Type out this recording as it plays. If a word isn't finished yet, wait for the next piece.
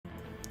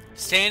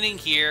Standing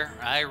here,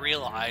 I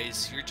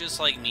realize you're just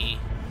like me.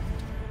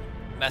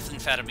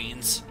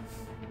 Methamphetamines.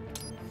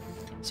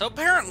 So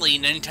apparently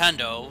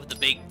Nintendo, the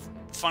big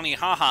funny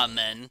haha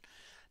men,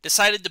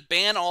 decided to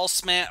ban all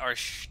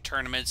Smash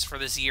tournaments for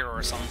this year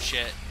or some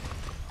shit.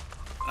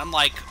 And I'm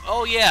like,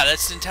 oh yeah,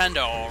 that's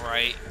Nintendo,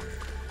 alright.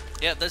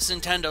 Yeah, that's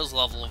Nintendo's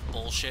level of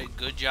bullshit.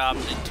 Good job,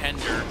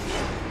 Nintendo.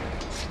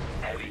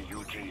 Heavy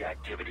UG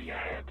activity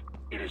ahead.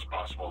 It is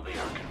possible they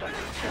are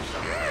conducting tests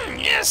on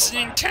Yes,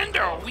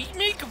 Nintendo, we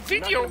make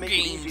video make it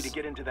games. easy to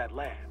get into that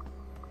lab.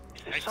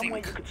 Is there some way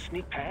you could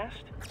sneak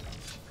past?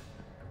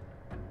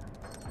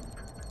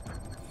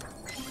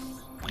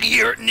 We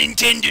here at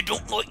Nintendo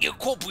don't like your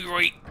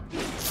copyright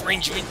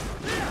infringement.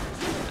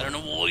 I don't know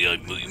why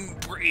I'm being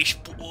British,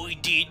 but I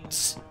did.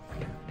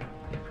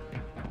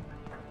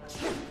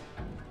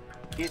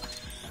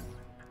 It's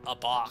a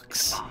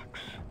box.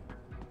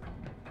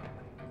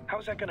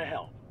 How's that gonna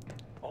help?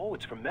 Oh,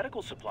 it's for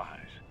medical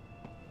supplies.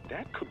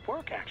 That could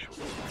work,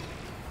 actually.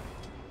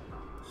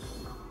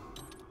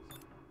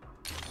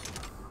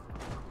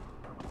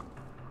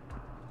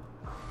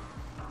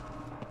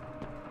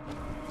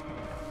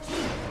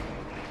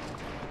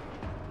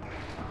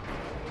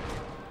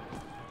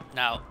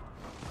 Now,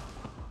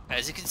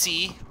 as you can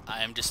see,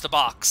 I am just a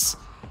box.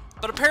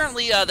 But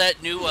apparently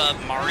that new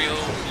Mario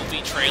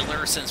movie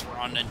trailer, since we're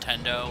on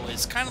Nintendo,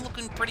 is kind of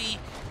looking pretty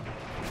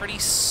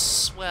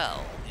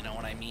swell, you know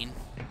what I mean?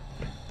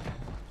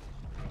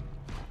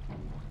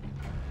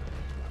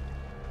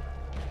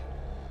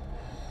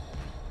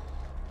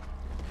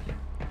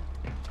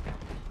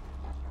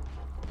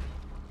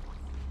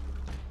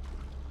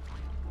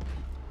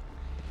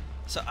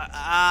 So,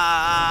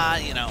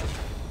 you know.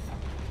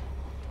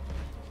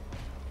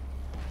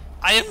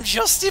 I am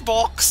just a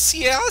box,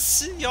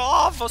 yes,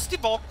 yeah, just a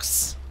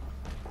box.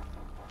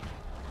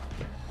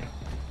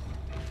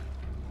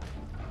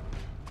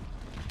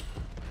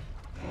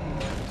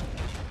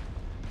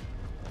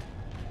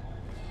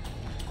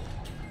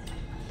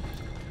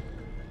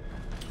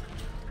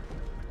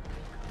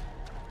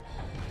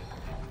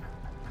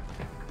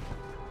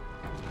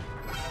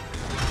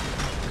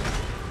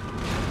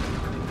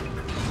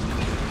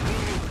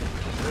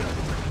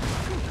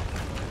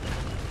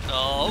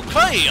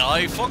 Okay,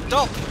 I fucked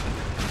up.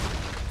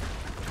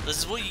 This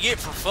is what you get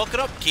for fucking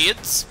up,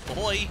 kids.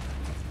 Boy.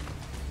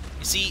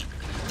 You see,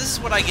 this is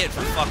what I get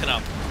for fucking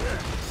up.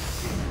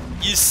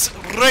 Yes,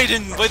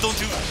 Raiden, why don't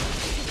you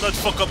not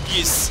fuck up,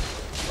 yes.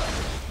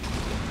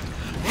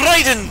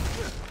 Raiden!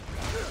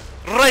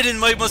 Raiden,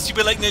 why must you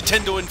be like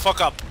Nintendo and fuck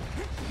up?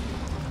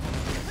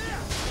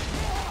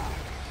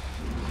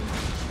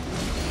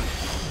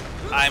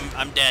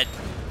 I'm dead.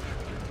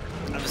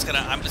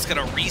 I'm just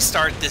gonna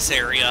restart this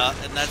area,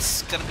 and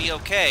that's gonna be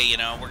okay, you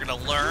know, we're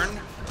gonna learn.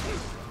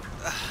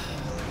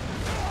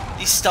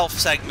 These stealth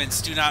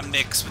segments do not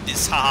mix with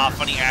this haha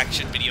funny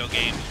action video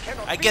game.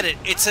 I get it,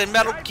 it's a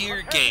Metal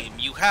Gear game.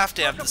 You have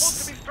to have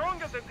this.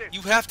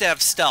 You have to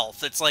have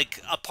stealth. It's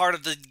like a part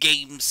of the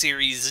game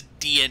series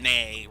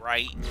DNA,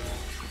 right?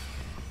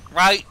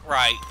 Right.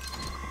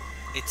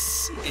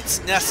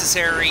 It's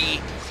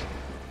necessary.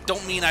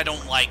 Don't mean I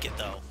don't like it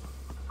though.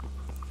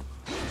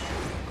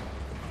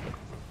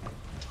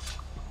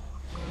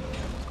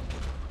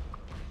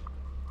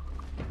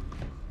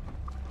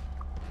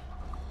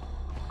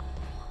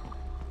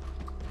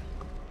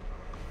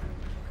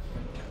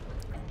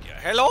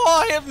 Hello,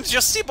 I am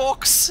just a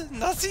box.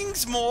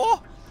 Nothing's more.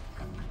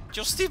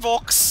 Just a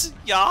box,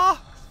 yeah.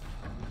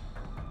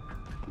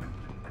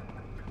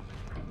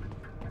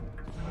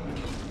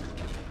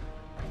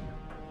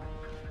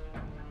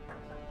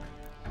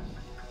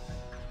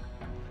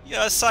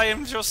 Yes, I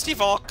am just a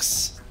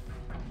box.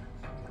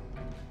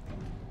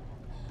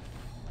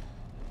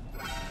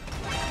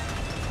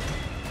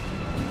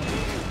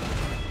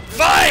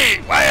 Why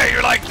are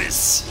you like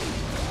this?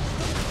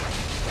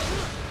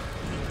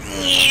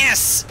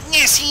 Yes!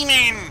 Yes,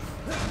 He-Man!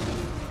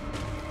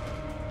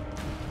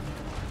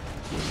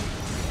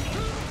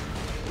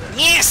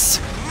 Yes!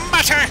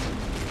 Butter!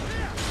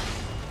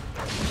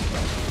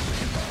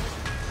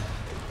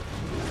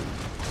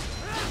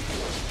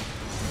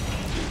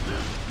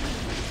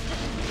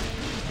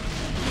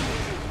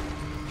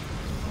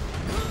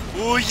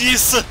 Oh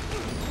yes!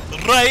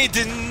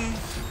 Raiden!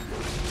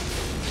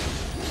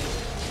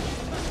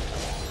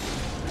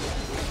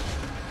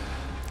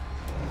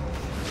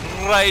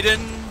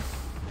 Raiden!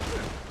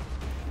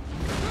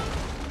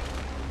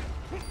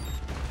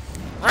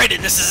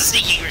 Raiden, this is a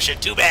sneaky mission,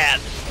 too bad.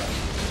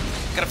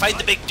 Gotta fight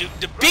the big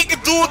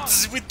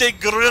dudes with the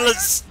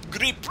gorilla's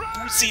grip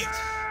pussy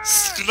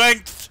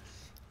strength.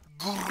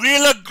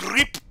 Gorilla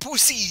grip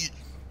pussy.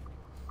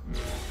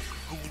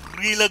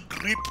 Gorilla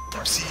grip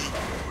pussy.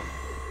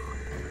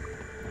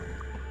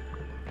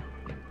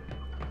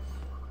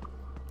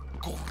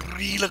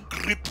 Gorilla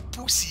grip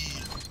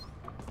pussy.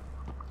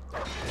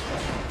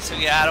 So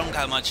yeah, I don't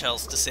got much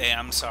else to say,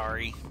 I'm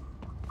sorry.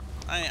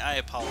 I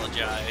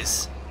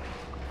apologize.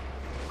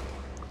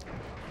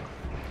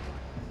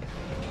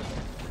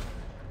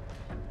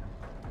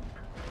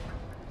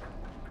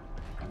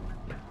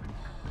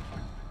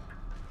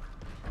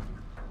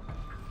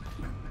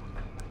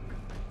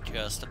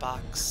 Just a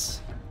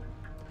box.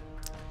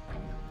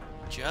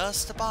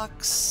 Just a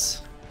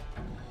box.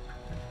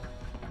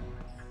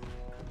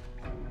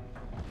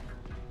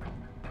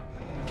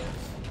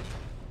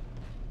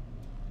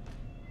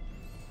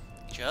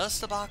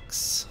 Just a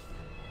box.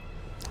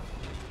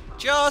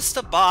 Just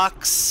a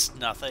box.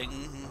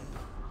 Nothing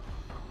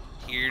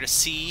here to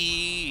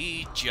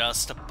see.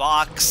 Just a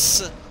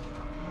box.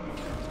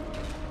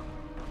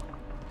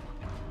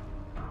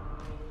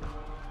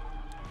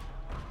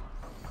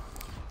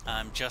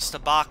 I'm just a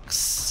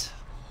box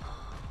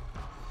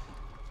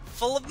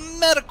full of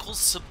medical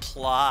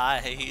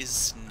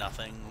supplies.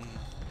 Nothing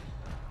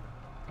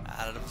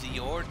out of the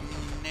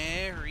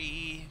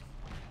ordinary.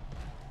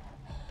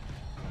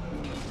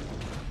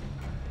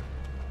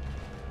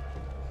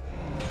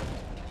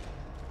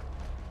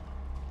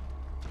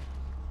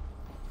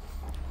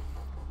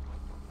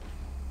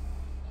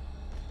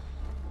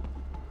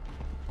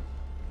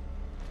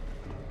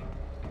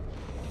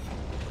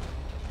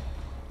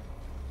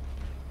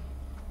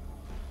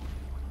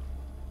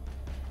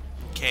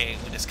 Okay,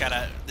 we just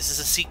gotta... This is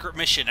a secret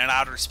mission in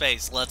outer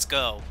space. Let's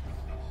go.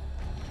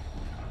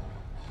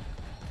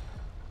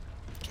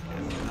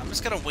 Okay, I'm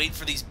just gonna wait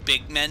for these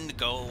big men to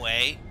go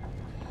away.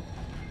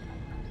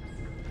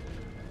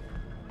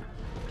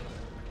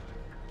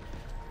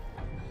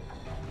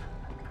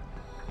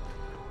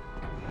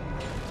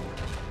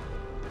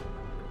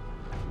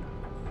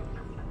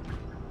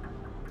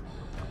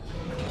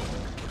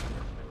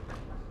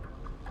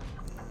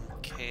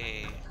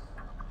 Okay.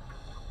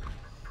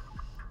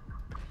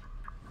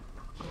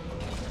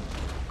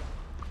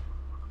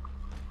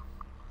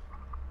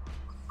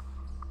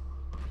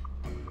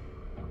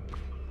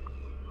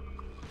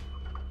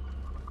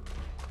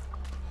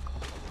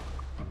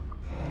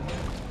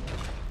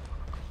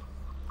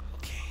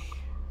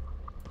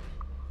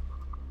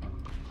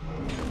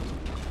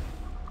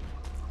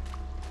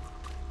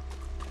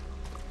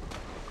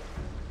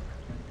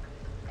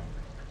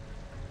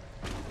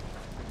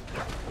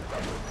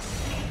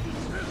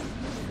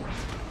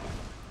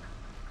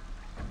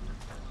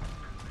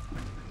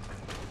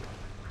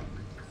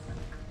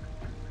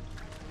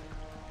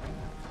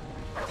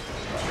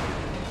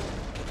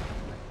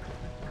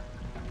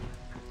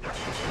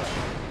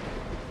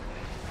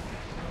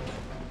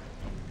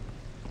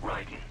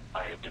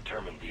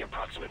 Determined the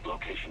approximate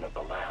location of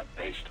the lab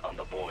based on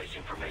the boy's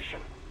information.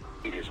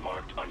 It is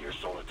marked on your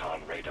Xolta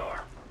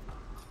radar.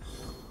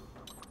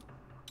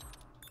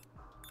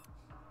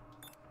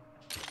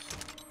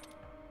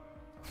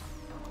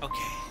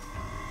 Okay.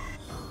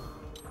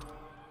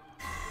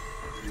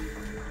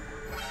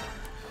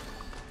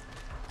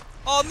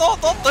 Oh, no,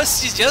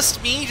 this is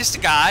just me, just a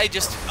guy,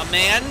 just a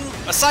man,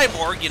 a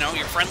cyborg, you know,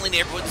 your friendly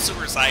neighborhood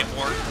sewer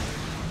cyborg.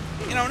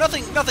 You know,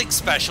 nothing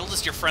special,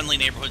 just your friendly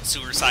neighborhood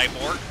sewer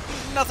cyborg.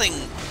 Nothing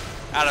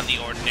out of the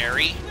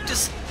ordinary.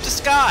 Just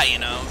a guy, you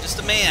know, just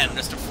a man,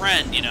 just a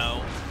friend, you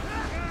know.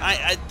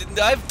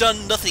 I've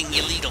done nothing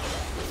illegal,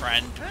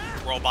 friend,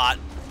 robot.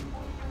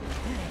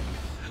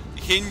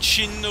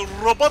 Henshin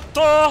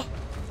robot.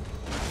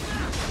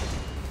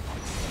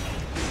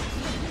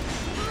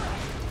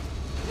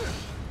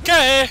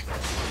 Okay.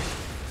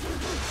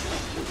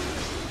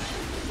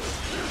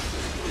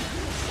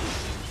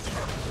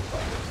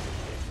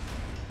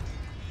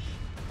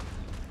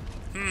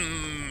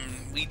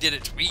 We did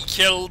it. We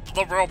killed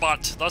the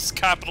robot. Thus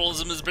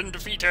capitalism has been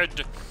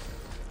defeated.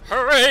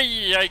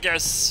 Hooray, I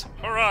guess.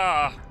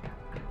 Hurrah.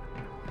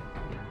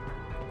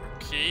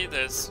 Okay,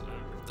 there's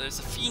a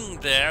thing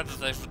there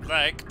that I would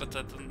like, but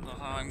I don't know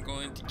how I'm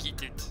going to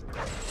get it.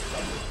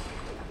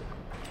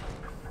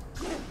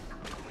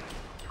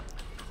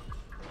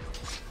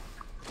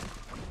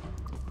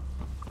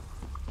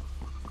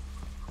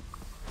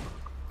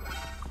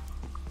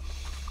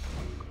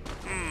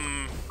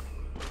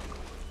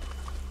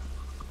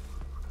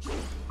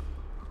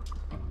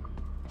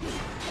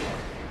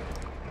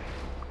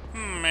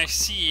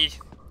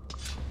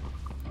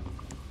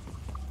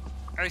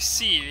 I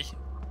see.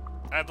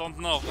 I don't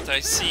know what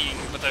I'm seeing,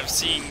 but I'm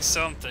seeing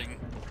something.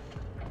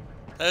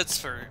 That's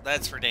for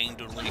dang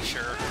doodly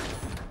sure.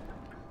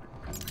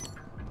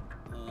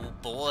 Oh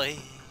boy.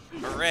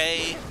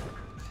 Hooray.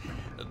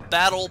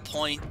 Battle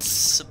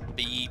points.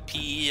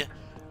 BP.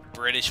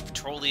 British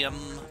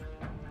Petroleum.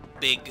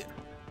 Big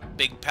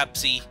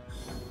Pepsi.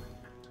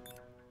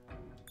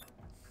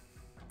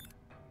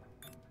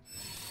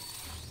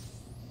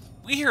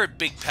 We here at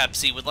Big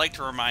Pepsi would like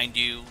to remind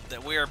you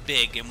that we are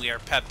big and we are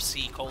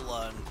Pepsi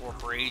Cola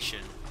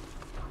Incorporation.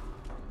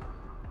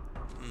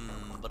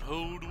 But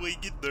how do I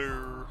get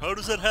there? How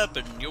does that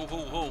happen? Yo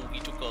ho ho! He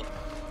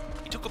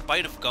took a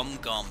bite of gum.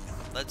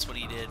 That's what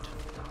he did.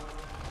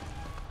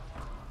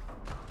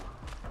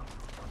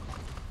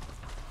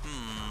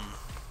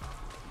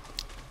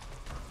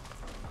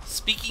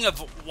 Speaking of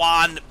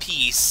One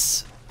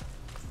Piece,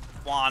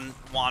 One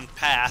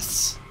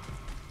Pass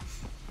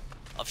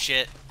of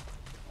shit.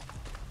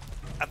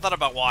 I thought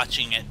about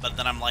watching it, but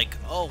then I'm like,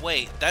 oh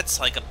wait, that's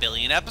like 1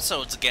 billion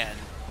episodes again.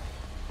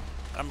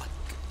 I'm like,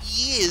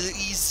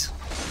 yes.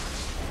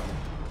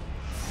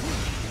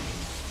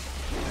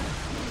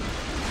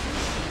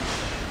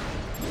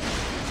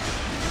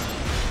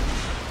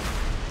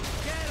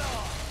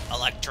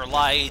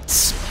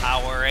 lights,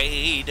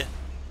 Powerade.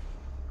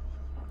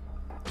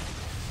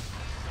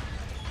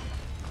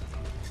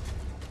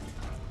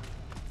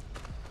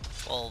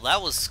 Well,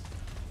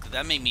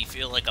 that made me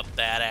feel like a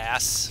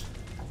badass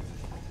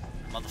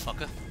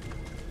motherfucker.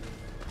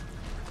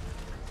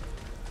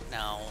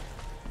 Now,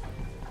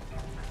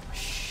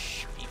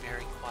 shh, be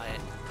very quiet.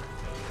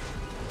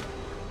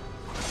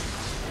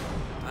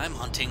 I'm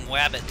hunting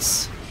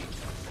wabbits.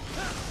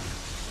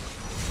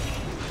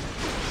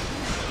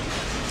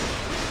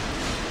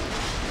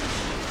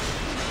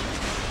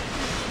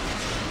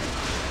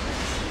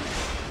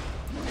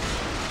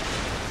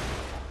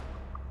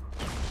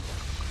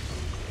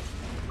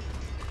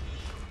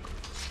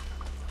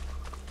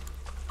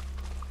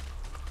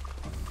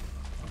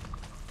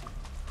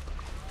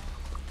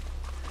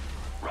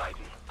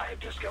 I have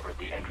discovered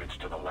the entrance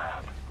to the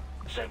lab.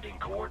 Sending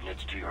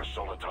coordinates to your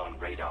Soliton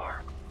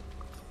radar.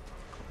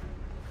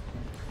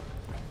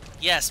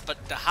 Yes, but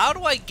how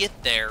do I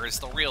get there is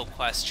the real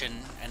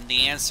question, and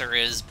the answer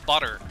is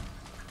butter.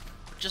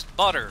 Just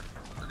butter.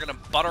 We're gonna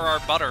butter our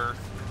butter.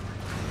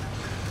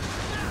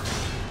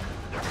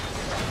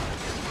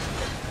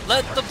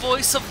 Let the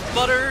voice of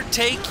butter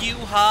take you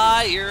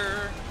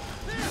higher.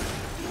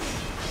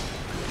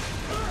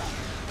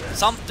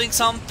 Something,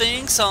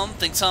 something,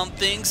 something,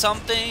 something,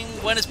 something.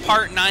 When is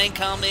part 9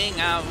 coming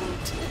out?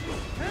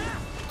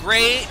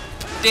 Great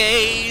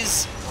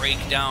days.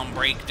 Breakdown,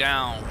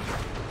 breakdown.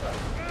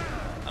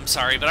 I'm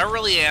sorry, but I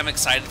really am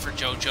excited for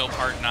JoJo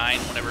Part 9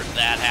 whenever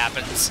that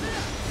happens.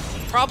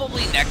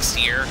 Probably next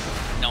year,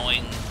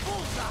 knowing...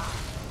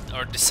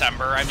 Or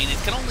December. I mean, it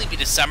can only be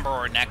December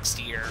or next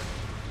year.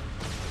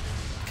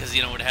 Because,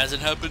 you know, it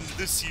hasn't happened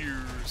this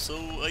year. So,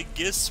 I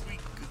guess we...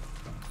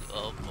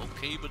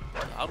 okay, but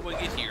how do I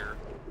get here?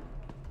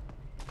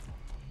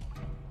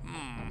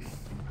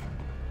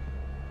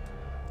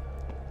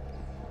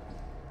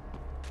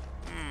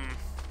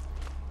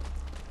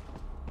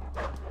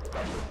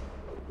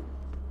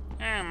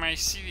 Ah, my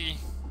city.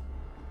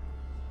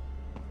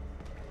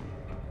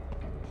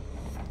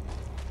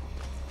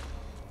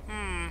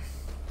 I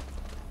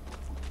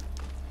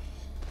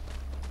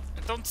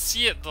don't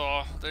see it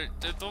though. They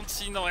don't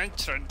see no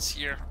entrance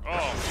here.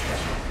 Oh.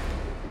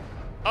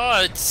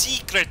 Oh, it's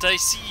secret, I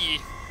see.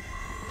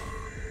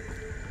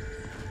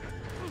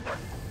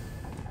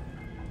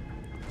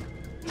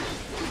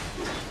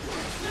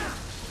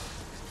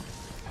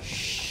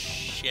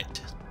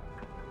 Shit.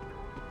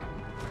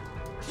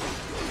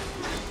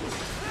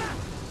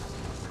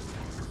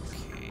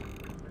 Okay.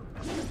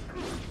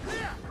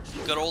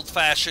 Good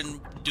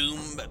old-fashioned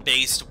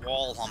Doom-based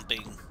wall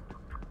humping.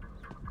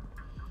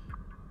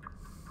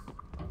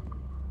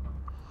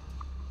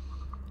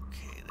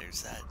 Okay,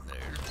 there's that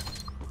there.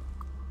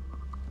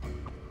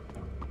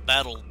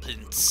 Battle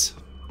pins.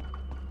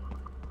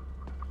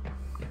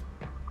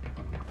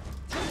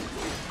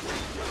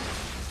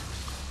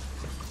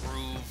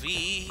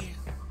 Groovy.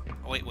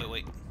 Oh,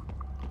 wait.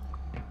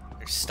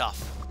 There's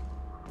stuff.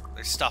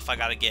 There's stuff I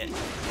gotta get.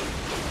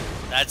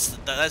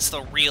 That's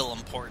the real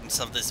importance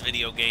of this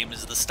video game,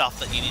 is the stuff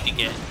that you need to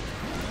get.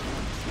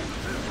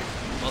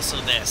 Also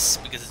this,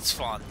 because it's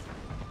fun.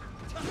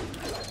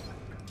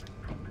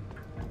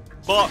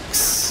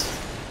 Box.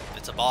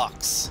 It's a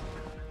box.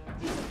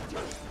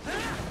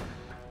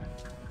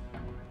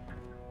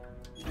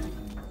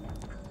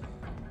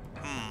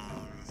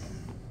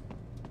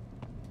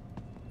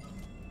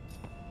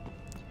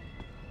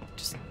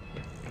 Just,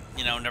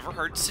 you know, never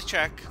hurts to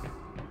check.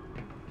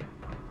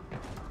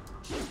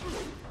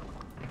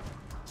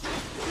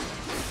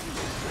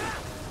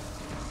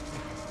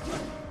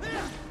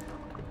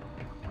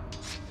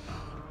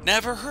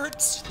 Never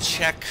hurts to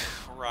check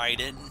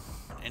Raiden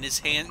and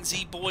his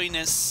handsy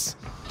boyness.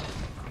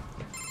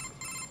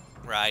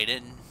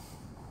 Raiden.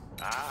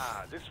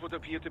 Ah, this would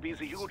appear to be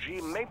the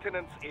UG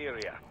maintenance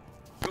area.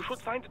 You should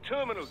find a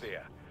terminal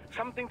there.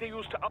 Something they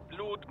use to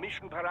upload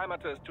mission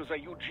parameters to the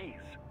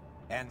UGs.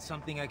 And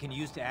something I can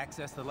use to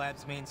access the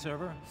lab's main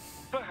server?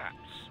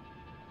 Perhaps.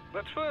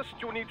 But first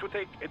you need to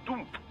take a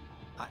dump.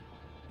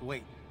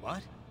 Wait,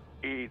 what?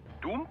 A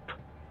dump?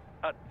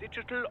 A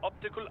digital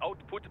optical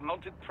output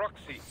mounted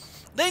proxy.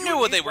 They knew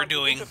what they were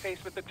doing.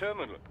 Interface with the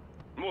terminal.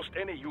 Most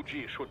any UG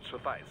should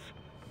suffice.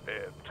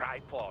 A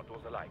tripod or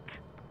the like.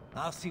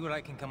 I'll see what I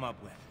can come up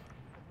with.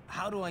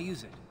 How do I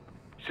use it?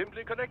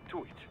 Simply connect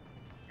to it.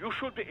 You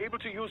should be able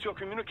to use your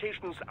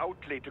communications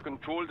outlet to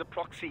control the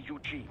proxy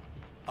UG.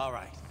 All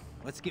right,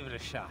 let's give it a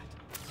shot.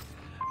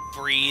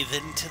 Breathe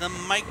into the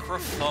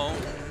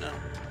microphone.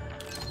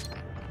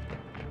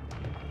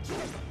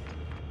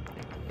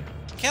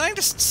 Can I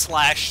just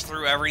slash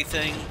through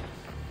everything?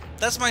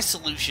 That's my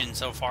solution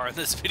so far in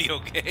this video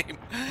game,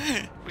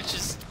 which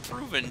is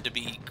proven to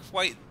be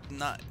quite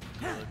not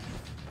good.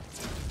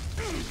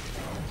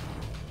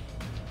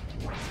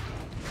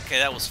 Okay,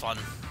 that was fun.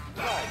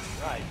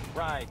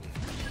 Right.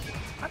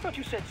 I thought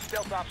you said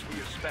stealth ops were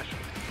your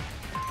specialty.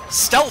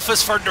 Stealth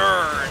is for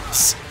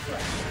nerds!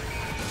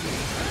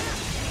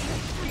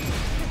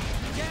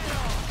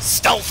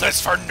 Stealth is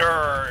for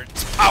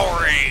nerds!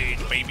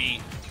 Powerade,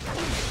 baby!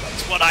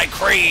 It's what I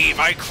crave.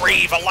 I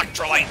crave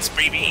electrolytes,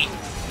 baby.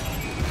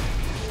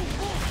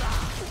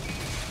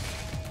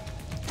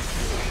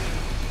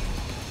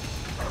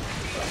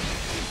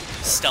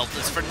 Stealth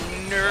is for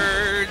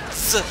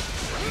nerds.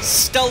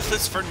 Stealth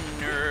is for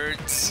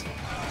nerds.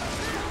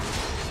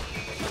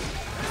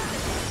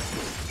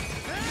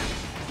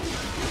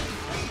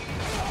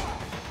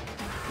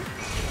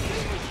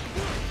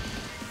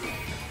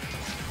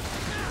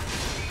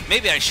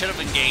 Maybe I should have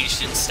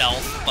engaged in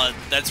stealth, but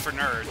that's for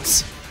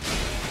nerds.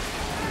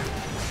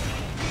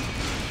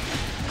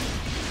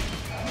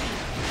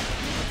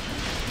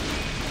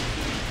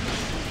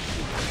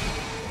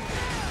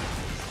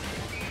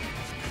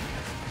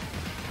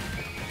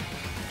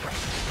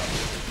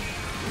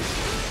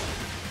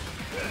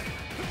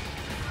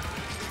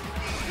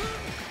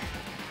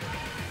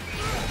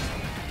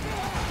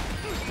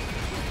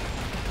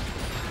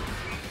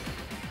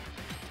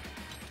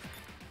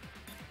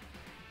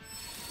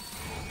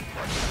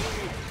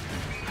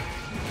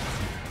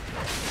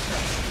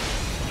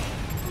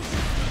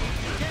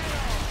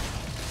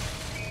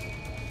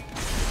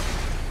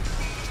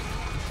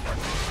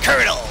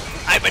 Colonel!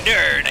 I'm a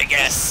nerd, I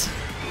guess.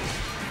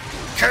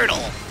 Colonel!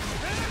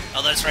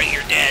 Oh, that's right,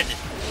 you're dead.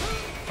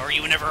 Or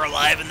you were never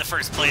alive in the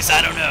first place,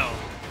 I don't know.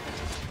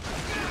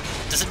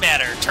 Doesn't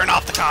matter, turn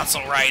off the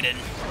console, Raiden.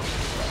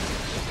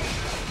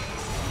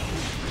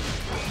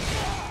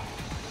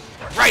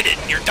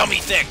 Raiden, you're dummy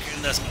thick,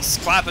 and the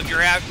clap of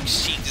your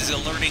ass cheek is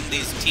alerting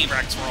these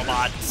T-Rex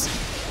robots.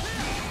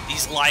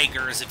 These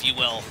Ligers, if you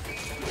will.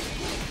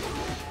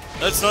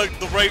 That's not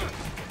the right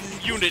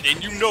unit,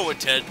 and you know it,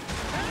 Ted.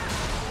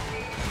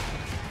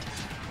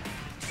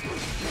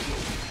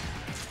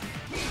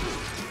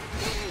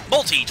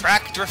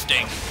 Multi-track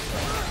drifting.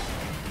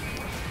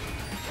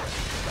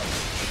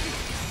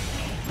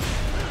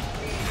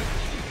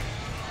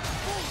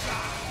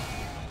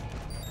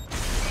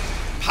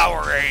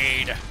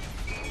 Powerade.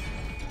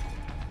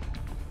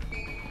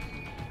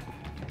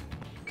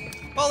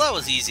 Well, that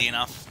was easy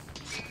enough.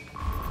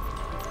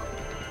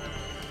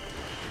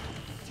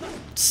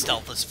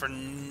 Stealth is for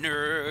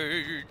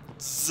nerds.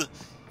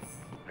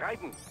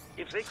 Raiden,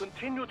 if they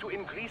continue to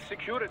increase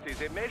security,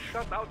 they may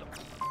shut out...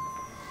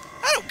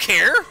 I don't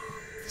care.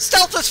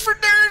 Stealth is for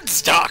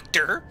nerds,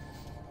 Doctor.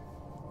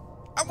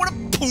 I want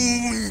to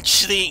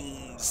punch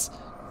things.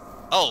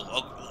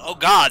 Oh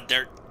God,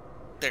 they're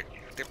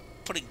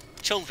putting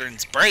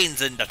children's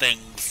brains into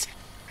things.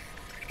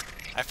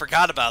 I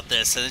forgot about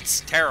this, and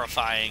it's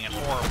terrifying and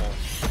horrible.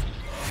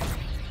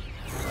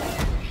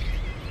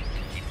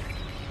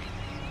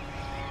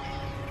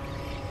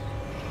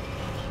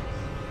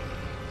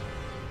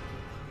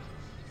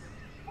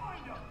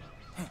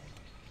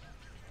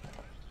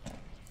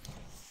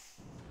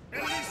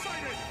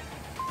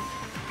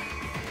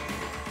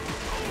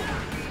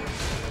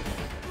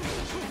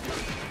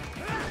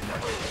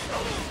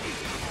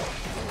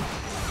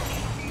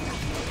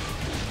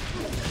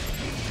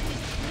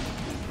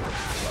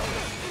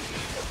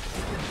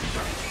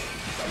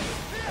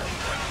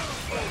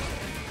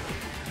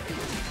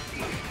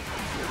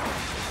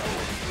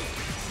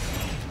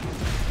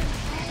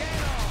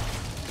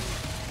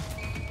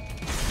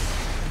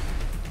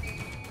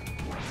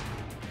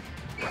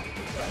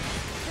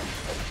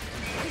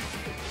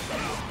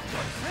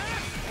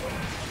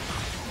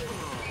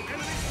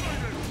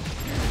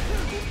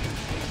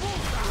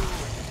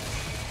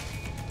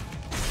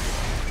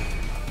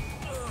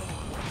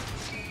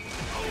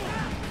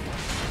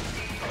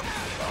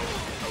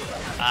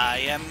 I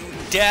am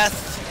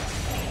death.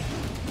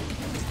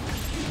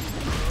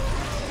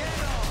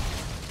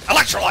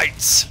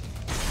 Electrolytes!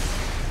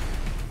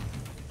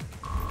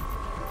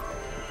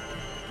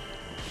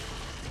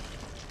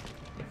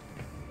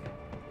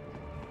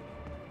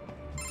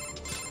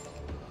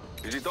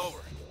 Is it over?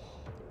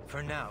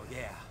 For now,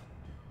 yeah.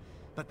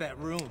 But that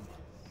room,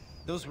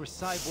 those were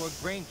cyborg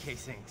brain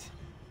casings.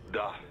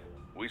 Duh.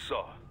 We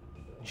saw.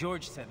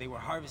 George said they were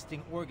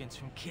harvesting organs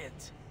from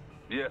kids.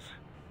 Yes.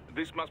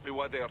 This must be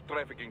why they are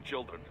trafficking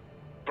children.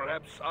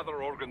 Perhaps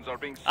other organs are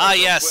being sold Ah,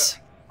 yes.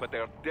 elsewhere, but they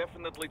are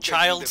definitely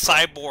Child taking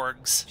different...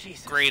 cyborgs.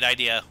 Jesus. Great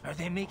idea. Are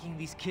they making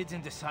these kids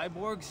into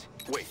cyborgs?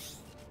 Wait,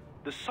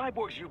 the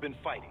cyborgs you've been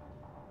fighting,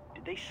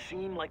 did they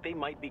seem like they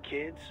might be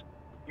kids?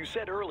 You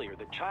said earlier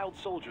that child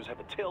soldiers have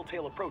a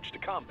telltale approach to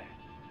combat.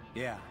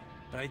 Yeah,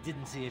 but I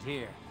didn't see it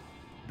here.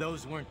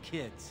 Those weren't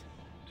kids.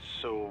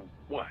 So,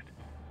 what?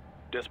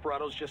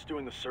 Desperado's just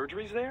doing the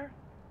surgeries there?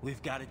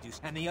 We've got to do...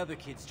 And the other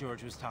kids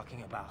George was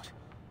talking about.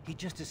 He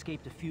just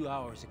escaped a few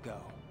hours ago.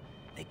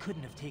 They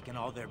couldn't have taken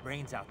all their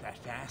brains out that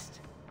fast.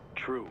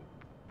 True.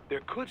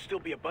 There could still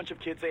be a bunch of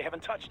kids they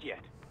haven't touched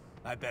yet.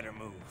 I better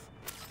move.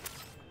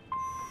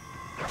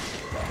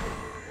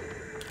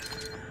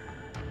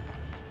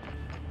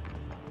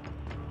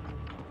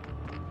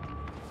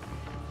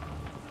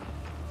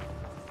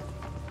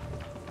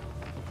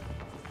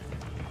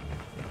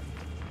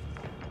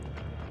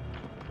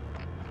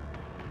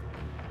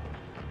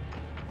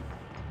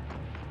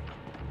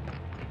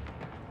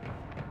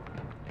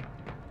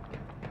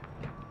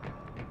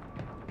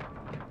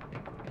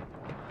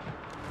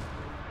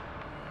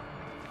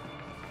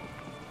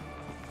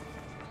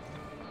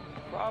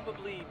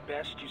 Probably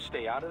best you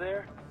stay out of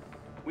there.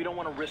 We don't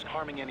want to risk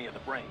harming any of the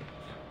brains.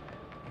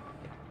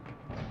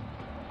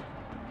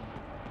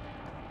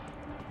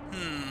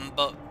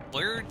 But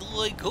where do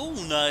I go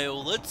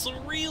now? That's a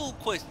real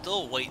question.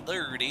 Oh, wait,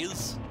 there it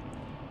is.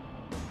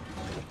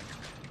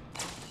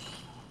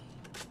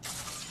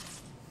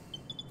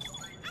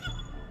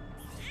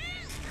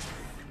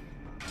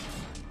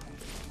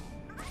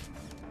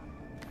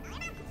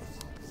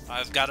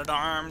 I've got an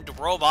armed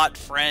robot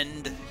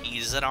friend.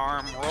 He's an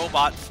armed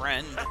robot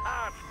friend.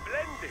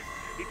 Splendid!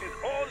 It is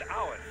all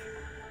ours.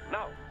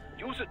 Now,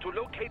 use it to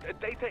locate a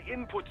data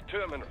input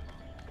terminal.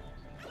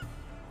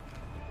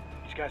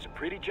 These guys are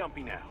pretty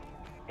jumpy now.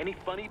 Any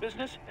funny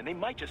business, and they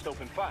might just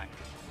open fire.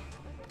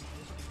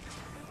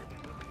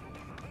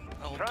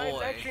 Oh Try boy.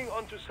 latching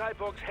onto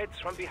Cyborg's heads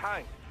from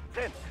behind.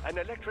 Then, an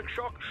electric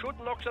shock should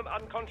knock them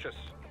unconscious.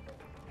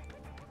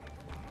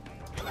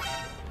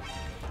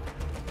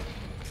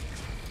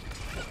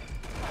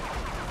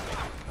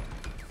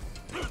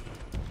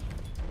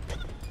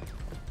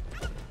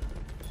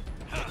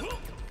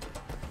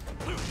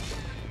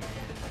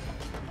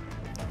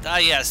 Ah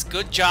yes,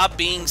 good job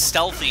being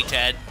stealthy,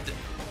 Ted.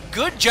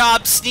 Good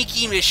job,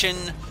 sneaky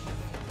mission.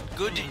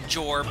 Good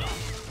job.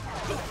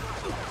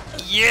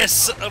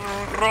 Yes,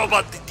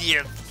 robot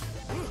death.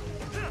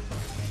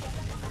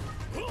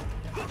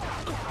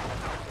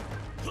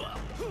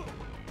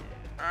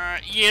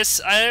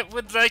 Yes, I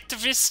would like to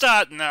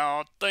restart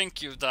now.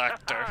 Thank you,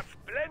 Doctor.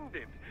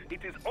 Splendid!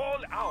 It is all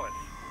ours.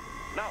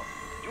 Now,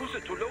 use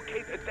it to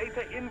locate a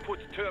data input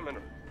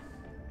terminal.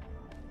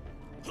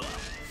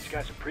 These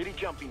guys are pretty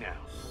jumpy now.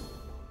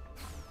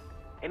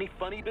 Any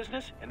funny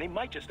business, and they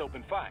might just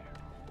open fire.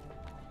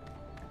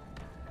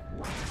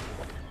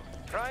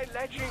 Try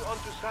latching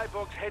onto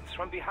Cyborg's heads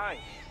from behind.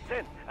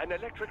 Then, an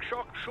electric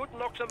shock should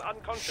knock them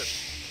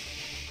unconscious.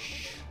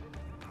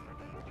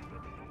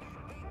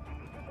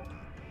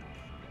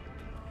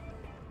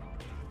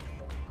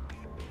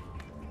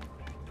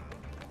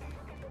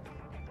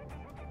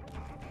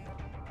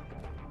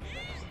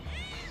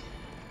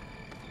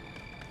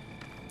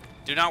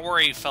 Do not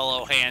worry,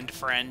 fellow hand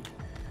friend.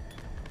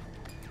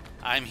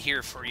 I'm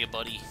here for you,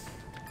 buddy.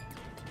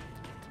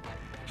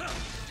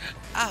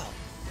 Ow.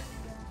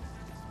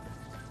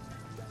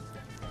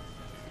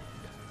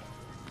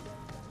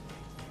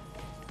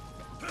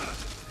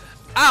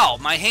 Ow,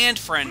 my hand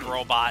friend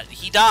robot.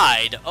 He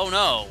died. Oh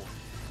no.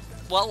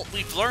 Well,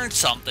 we've learned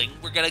something.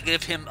 We're gonna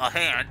give him a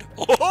hand.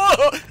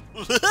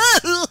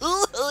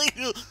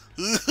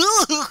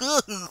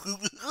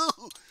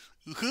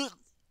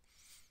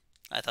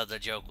 I thought the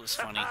joke was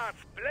funny.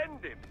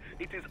 Splendid!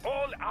 It is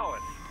all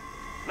ours.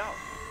 Now,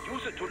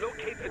 use it to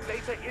locate a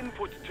data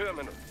input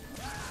terminal.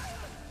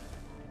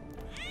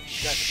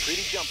 You guys are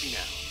pretty jumpy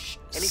now.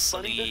 Any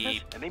funny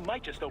business, and they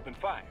might just open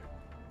fire.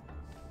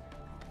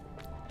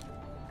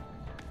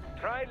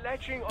 Try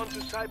latching onto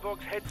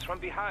Cyborg's heads from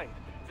behind.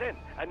 Then,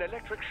 an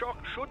electric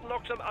shock should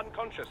knock them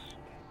unconscious.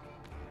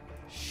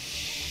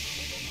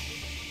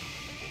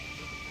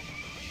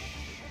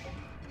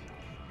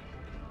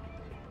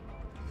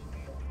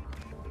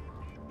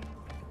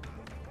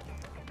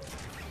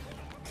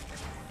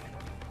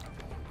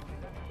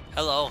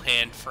 Hello,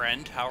 hand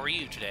friend. How are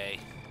you today?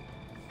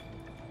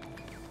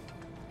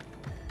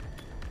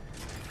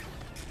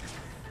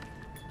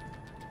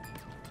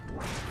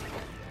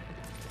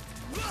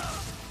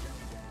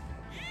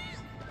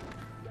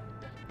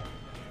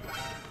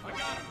 I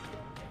got him.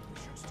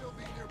 He should still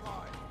be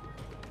nearby.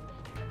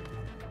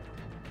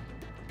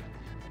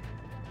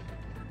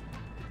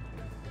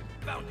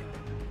 Found him.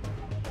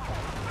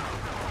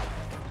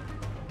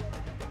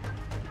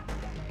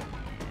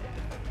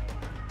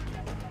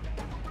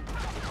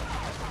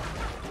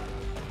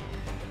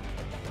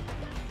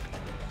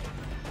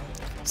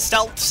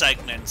 Stealth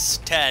segments.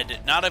 Ted,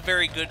 not a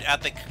very good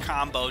epic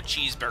combo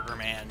cheeseburger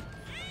man.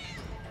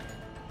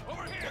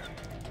 Over here.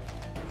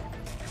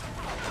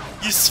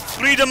 Yes,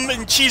 freedom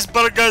and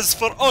cheeseburgers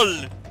for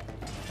all.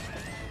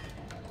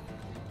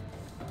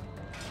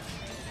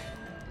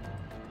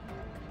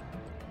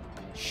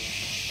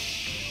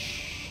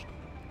 Shh.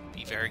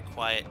 Be very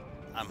quiet.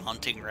 I'm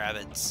hunting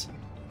rabbits.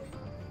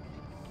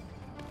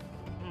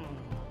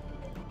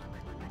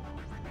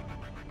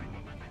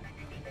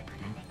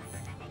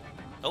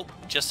 Oh,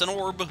 just an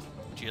orb.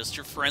 Just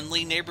your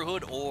friendly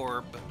neighborhood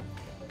orb.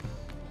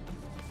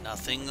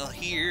 Nothing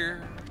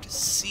here to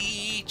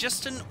see.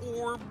 Just an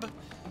orb.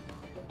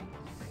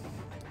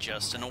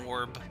 Just an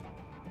orb.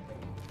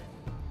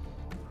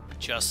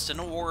 Just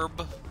an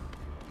orb.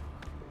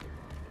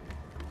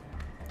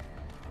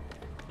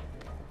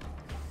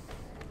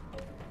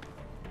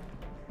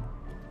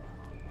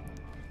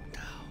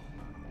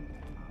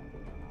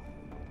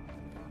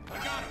 I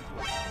got him.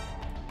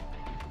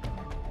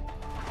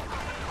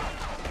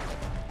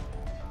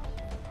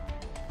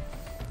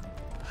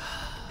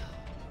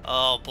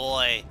 Oh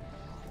boy.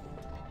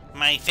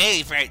 My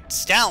favorite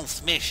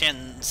stealth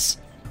missions.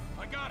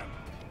 I got him.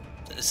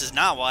 This is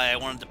not why I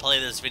wanted to play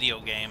this video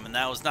game, and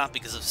that was not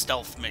because of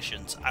stealth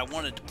missions. I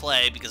wanted to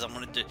play because I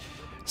wanted to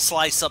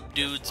slice up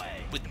dudes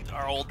with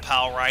our old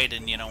pal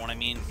Raiden, you know what I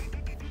mean?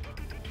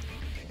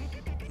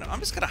 No, I'm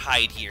just gonna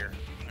hide here,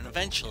 and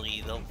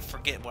eventually they'll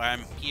forget what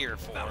I'm here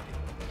for.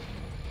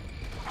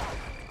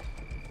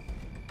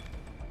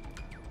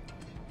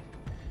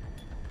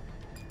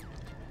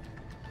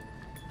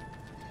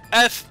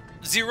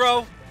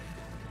 F-Zero,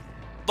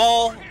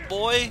 ball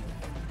boy.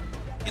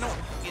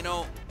 You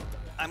know,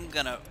 I'm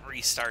gonna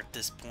restart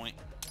this point.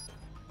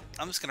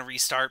 I'm just gonna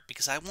restart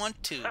because I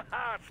want to.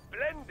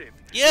 Splendid!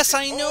 Yes,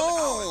 I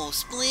know!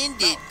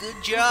 Splendid!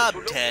 Good job,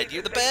 Ted.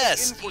 You're the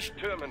best.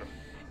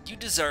 You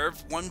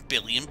deserve 1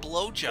 billion You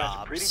guys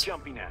are pretty blowjobs.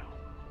 jumpy now.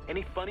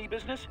 Any funny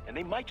business, and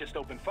they might just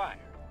open fire.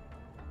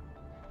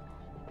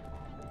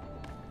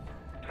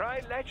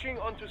 Try latching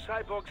onto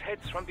Cyborg's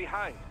heads from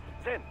behind.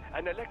 Then,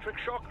 an electric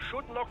shock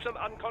should knock them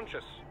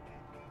unconscious.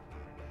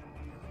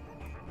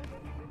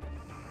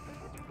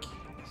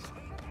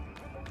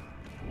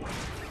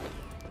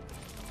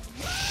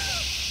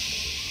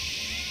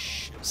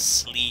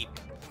 Sleep.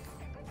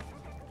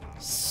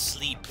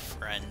 Sleep,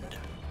 friend.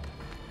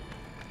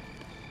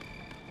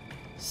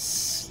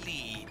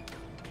 Sleep.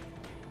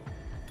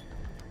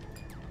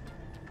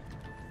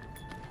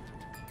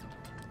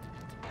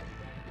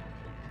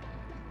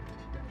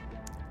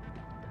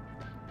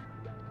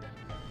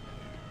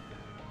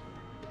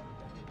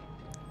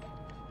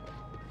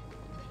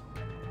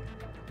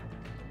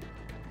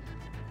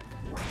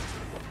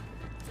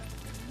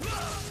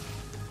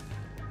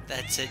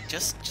 That's it.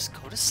 Just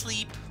go to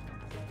sleep.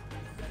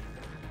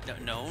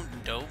 No,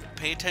 don't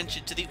pay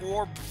attention to the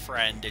orb,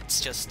 friend. It's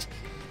just,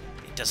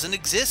 it doesn't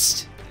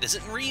exist. It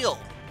isn't real.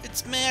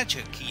 It's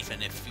magic,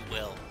 even, if you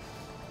will.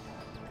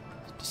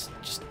 Just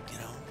just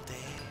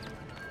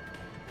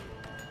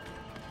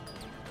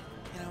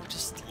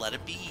let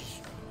it be.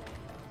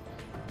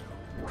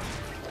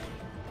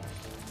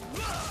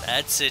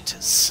 That's it.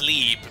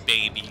 Sleep,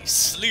 baby.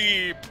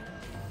 Sleep.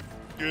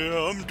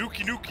 Yeah, I'm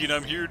Dookie Nookie, and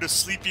I'm here to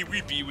sleepy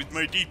weepy with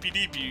my deepy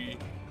deepy.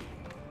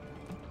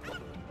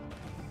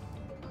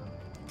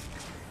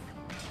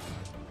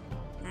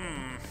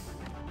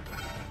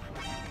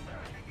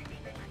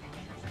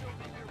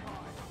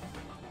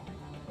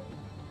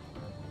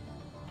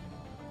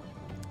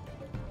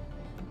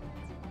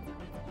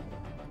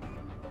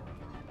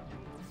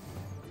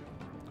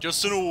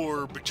 Just an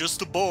orb,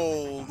 just a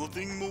ball,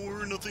 nothing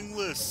more, nothing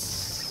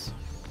less.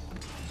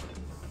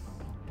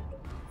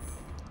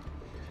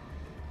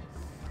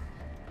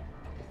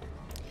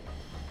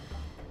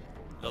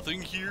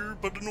 Nothing here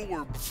but an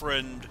orb,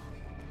 friend.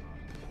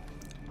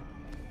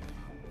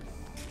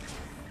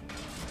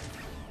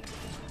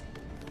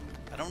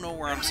 I don't know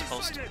where I'm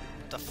supposed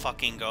to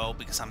fucking go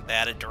because I'm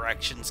bad at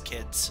directions,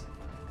 kids.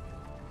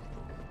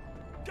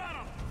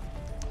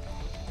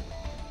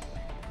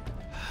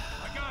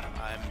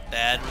 I'm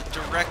bad with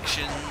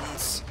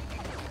directions.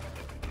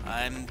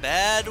 I'm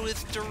bad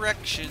with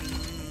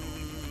directions.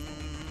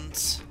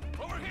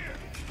 Over here.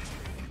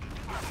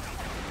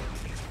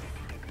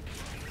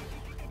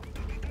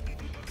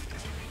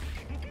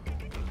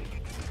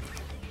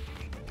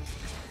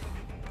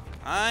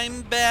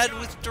 I'm bad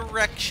with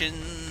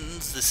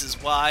directions. This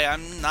is why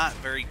I'm not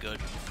very good.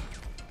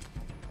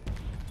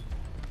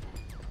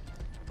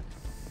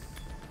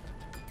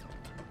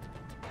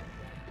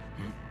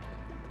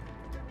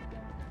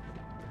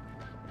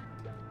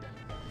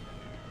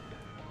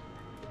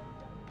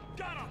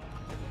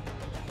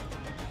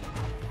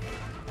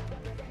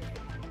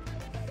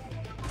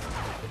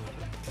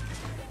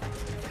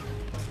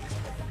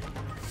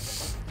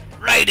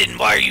 Raiden,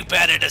 why are you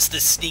bad at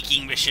this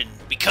sneaking mission?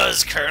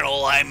 Because,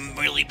 Colonel, I'm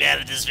really bad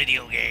at this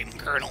video game.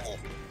 Colonel.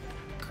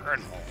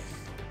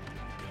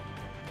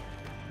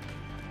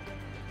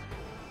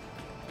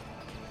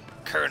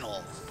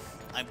 Colonel.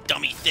 I'm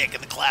dummy thick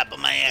and the clap of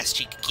my ass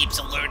cheek keeps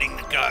alerting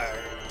the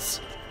guards.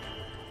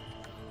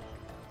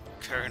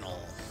 Colonel.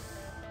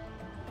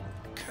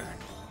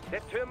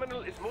 That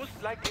terminal is most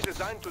likely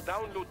designed to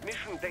download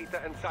mission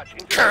data and such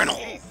into Colonel!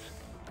 the machines.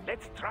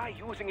 Let's try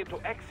using it to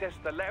access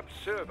the lab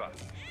server.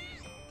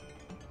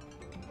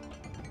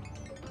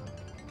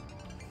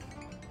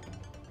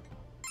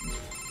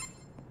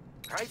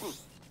 Raiden,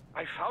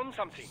 I found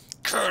something.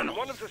 Colonel! On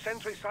one of the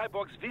Sentry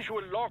Cyborg's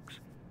visual logs.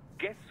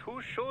 Guess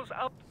who shows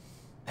up?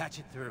 Patch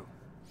it through.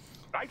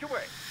 Right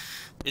away.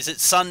 Is it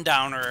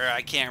Sundowner?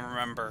 I can't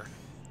remember.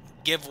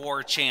 Give War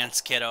a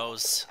chance,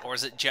 kiddos. Or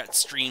is it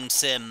Jetstream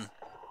Sim?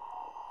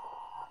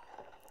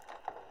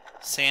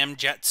 Sam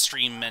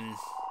Jetstreamman.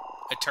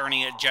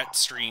 Attorney at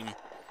Jetstream.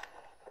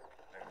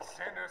 And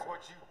send us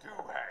what you do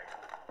have.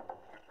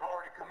 We've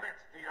already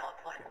commenced the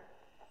outline.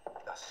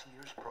 The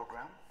Sears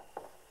program?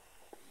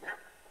 Yep.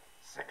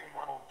 Same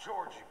one old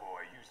Georgie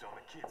boy used on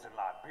the kids in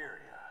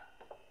Liberia.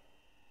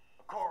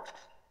 Of course,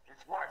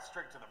 it's right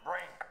straight to the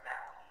brain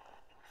now.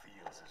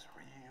 Feels as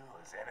real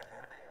as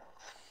anything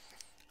else.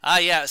 Ah,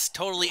 yes,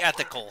 totally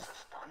ethical.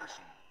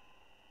 Astonishing.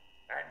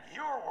 And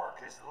your work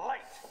is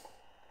late.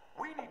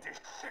 We need to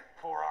ship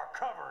before our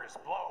cover is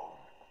blown.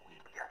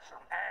 We've got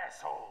some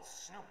assholes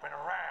snooping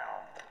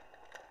around.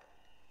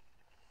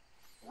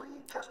 We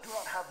just do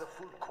not have the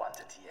full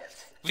quantity yet.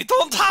 We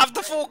don't have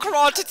the full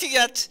quantity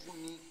yet.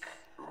 Unique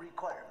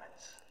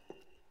requirements.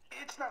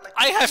 It's not like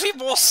I have a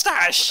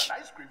mustache. with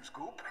an ice cream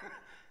scoop.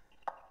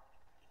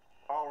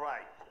 All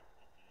right.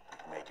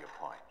 Make your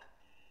point.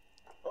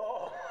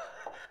 Oh,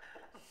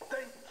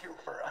 thank you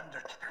for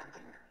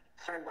understanding.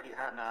 Send what you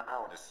have now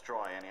or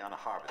destroy any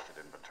unharvested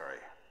inventory.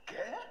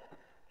 Okay?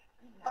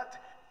 But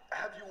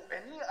have you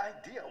any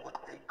idea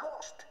what they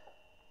cost?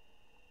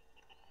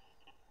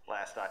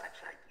 Last I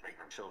checked,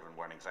 children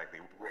weren't exactly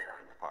rare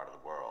in the part of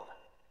the world.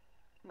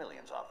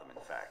 Millions of them,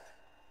 in fact.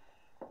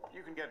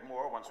 You can get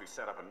more once we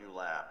set up a new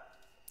lab.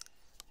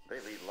 They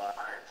lead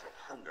lives of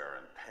hunger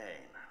and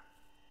pain.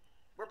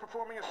 We're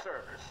performing a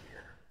service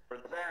here for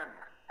them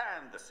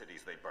and the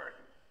cities they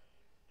burden.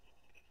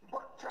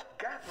 But just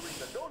gathering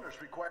the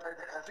donors required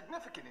a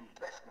significant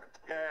investment.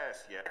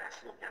 Yes,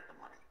 you'll get the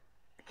money.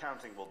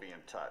 Accounting will be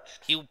in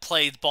touch. You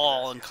played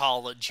ball in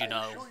college, you I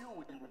know. assure you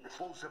we will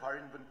dispose of our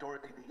inventory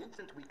the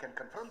instant we can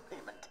confirm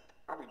payment.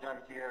 Are we done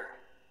here?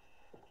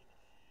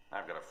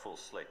 I've got a full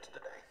slate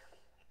today.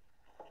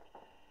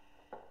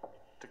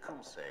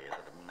 Tecumseh is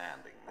a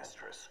demanding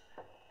mistress,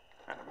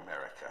 and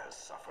America has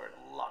suffered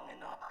long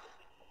enough.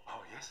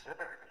 Oh, yes, sir.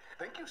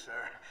 Thank you,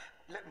 sir.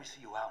 Let me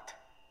see you out.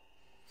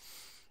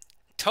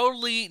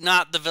 Totally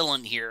not the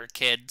villain here,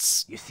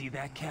 kids. You see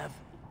that, Kev?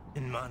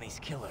 Inmani's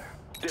killer.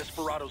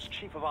 Desperado's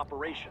chief of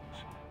operations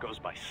goes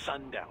by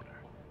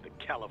Sundowner, the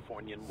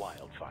Californian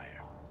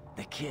wildfire.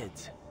 The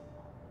kids.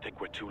 Think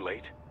we're too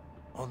late?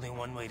 Only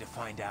one way to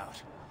find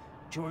out.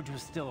 George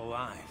was still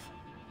alive.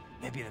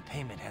 Maybe the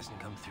payment hasn't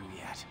come through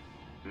yet.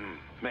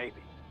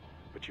 Maybe.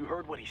 But you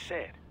heard what he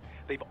said.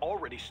 They've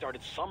already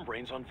started some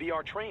brains on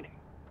VR training.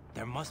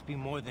 There must be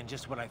more than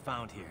just what I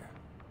found here.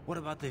 What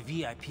about the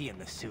VIP in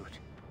the suit?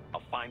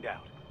 I'll find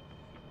out.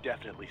 He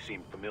definitely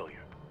seemed familiar.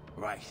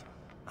 Right.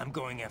 I'm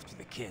going after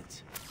the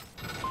kids.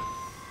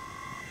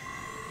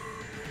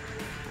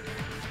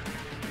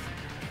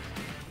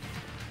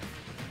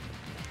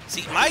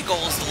 See, my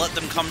goal is to let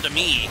them come to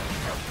me.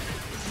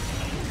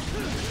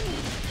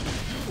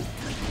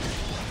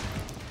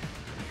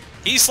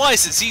 He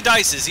slices, he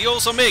dices, he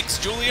also makes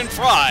julienne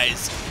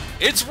fries.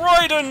 It's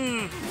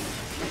Raiden!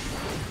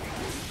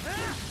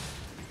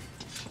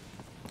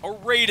 Or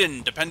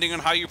Raiden, depending on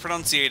how you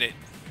pronunciate it.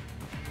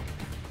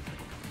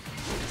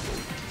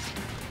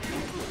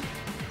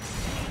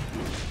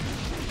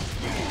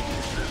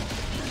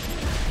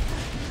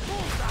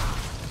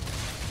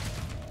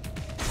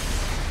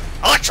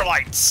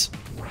 Electrolytes!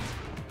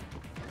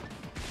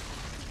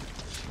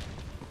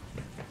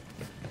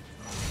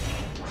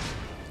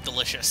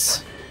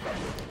 Delicious.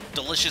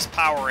 Delicious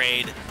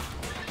Powerade.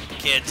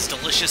 Kids,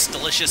 delicious,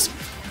 delicious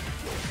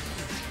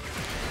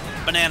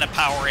banana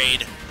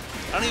Powerade.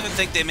 I don't even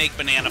think they make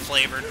banana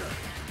flavored.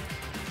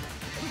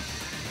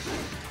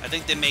 I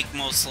think they make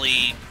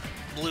mostly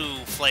blue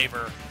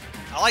flavor.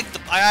 I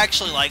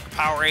actually like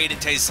Powerade.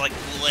 It tastes like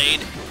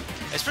Kool-Aid.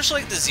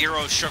 Especially like the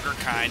zero sugar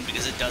kind,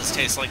 because it does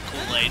taste like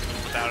Kool-Aid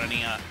without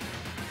any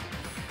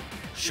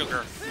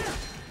sugar.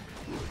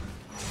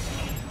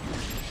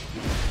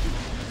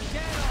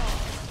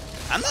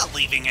 I'm not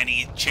leaving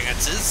any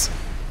chances.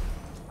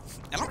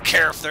 I don't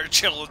care if they're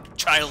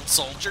child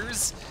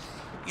soldiers.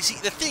 You see,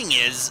 the thing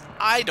is,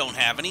 I don't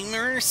have any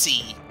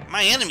mercy.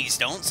 My enemies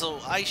don't, so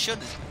I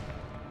shouldn't.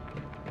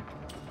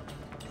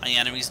 My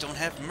enemies don't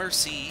have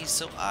mercy,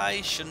 so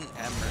I shouldn't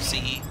have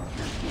mercy.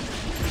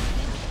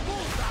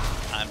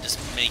 I'm just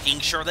making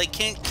sure they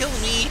can't kill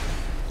me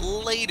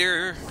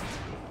later.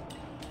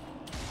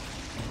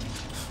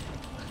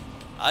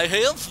 I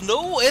have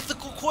no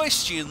ethical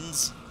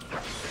questions.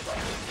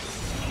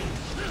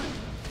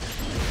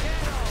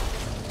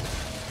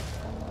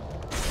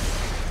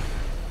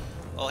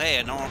 Oh hey,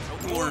 I know.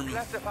 More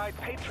classified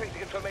Patriot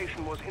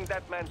information was in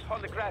that man's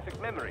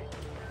holographic memory.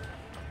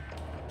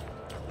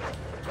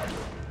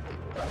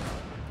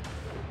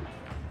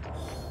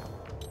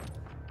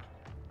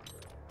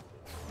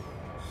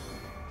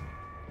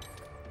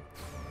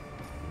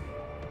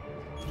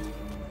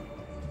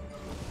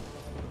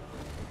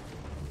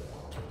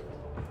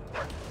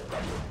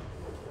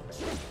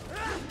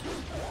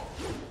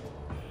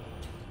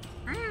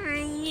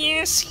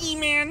 Yes,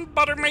 He-Man,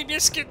 butter my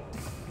biscuit.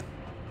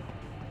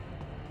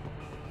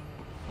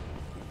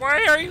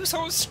 Why are you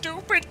so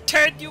stupid,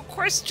 Ted? You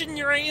question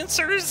your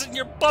answers and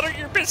you butter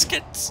your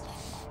biscuits.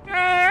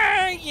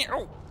 Yeah.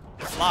 Oh,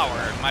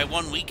 flour, my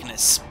one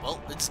weakness.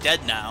 Well, it's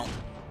dead now.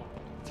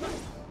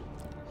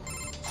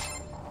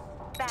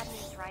 Bad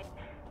news, right?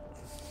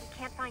 We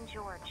can't find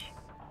George.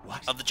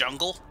 What? Of the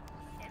jungle?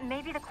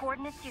 Maybe the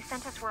coordinates you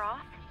sent us were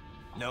off?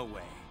 No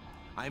way.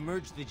 I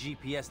merged the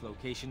GPS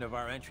location of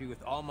our entry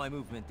with all my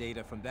movement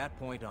data from that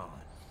point on.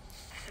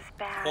 This is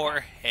bad.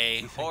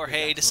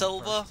 Jorge de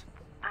Silva.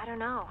 I don't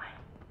know.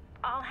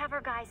 I'll have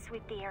our guys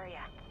sweep the area.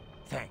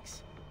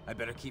 Thanks. I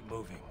better keep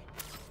moving.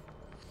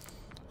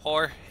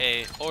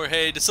 Jorge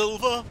de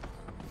Silva.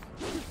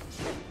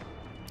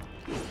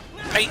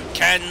 Paint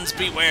cans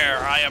beware,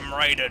 I am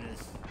Raiden.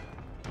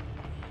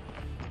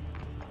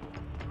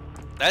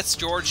 That's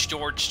George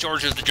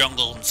of the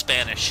Jungle in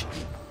Spanish.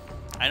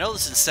 I know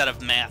this instead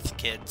of math,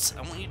 kids.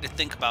 I want you to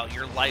think about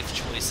your life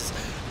choices.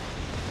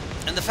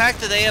 And the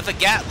fact that they have a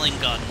Gatling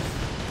gun.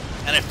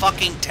 And a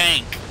fucking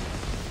tank.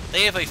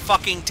 They have a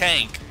fucking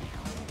tank.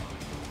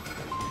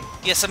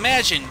 Yes,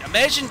 imagine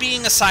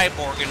being a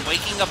cyborg and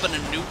waking up in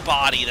a new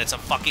body that's a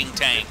fucking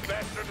tank.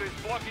 Bastard is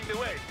blocking the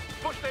way.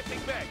 Push that thing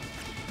back.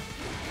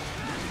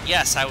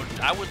 Yes, I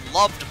would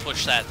love to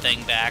push that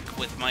thing back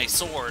with my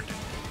sword.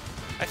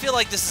 I feel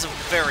like this is a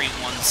very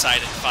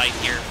one-sided fight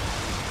here.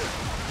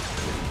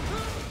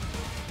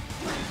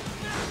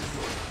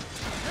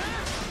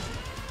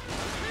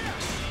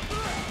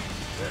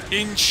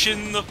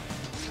 Inshin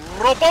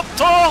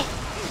Roboto!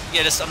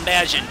 Yeah, just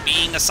imagine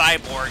being a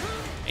cyborg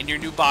and your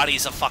new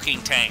body's a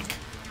fucking tank.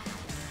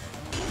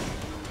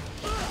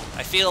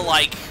 I feel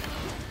like...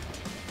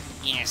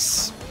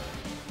 yes.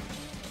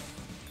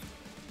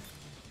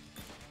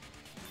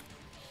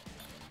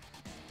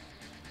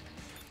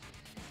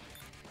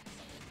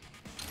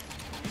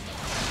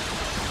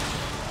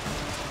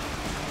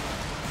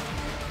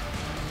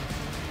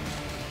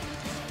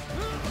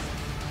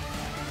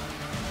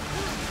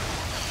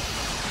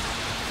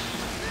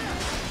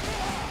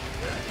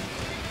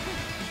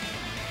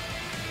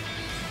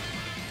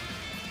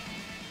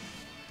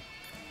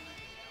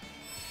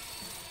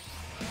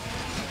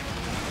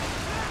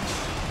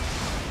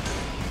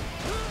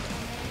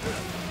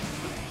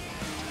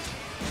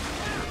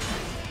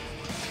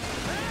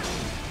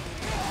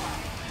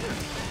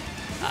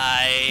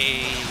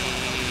 I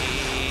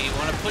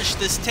want to push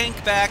this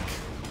tank back.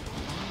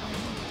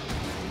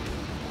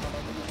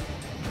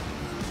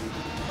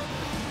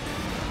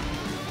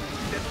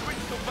 Let's switch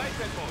to biped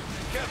mode.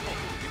 Careful.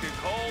 It is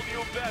whole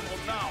new battle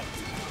now.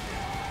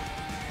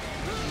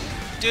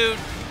 Dude,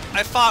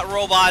 I fought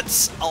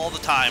robots all the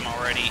time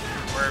already.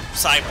 Or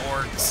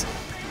cyborgs.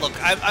 Look,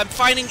 I'm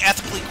finding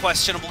ethically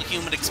questionable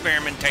human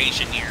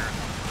experimentation here.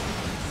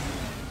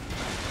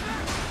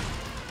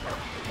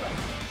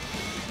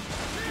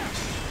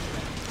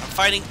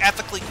 Fighting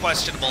ethically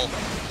questionable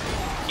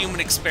human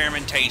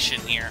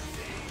experimentation here.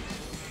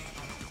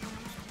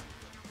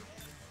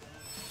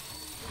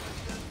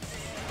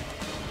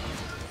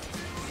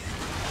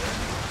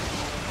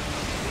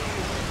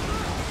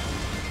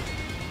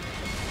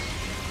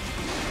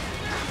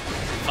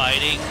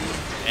 Fighting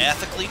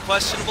ethically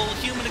questionable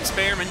human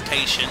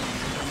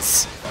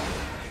experimentations.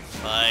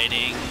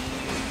 Fighting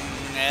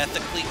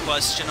ethically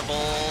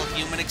questionable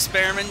human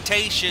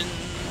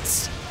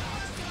experimentations.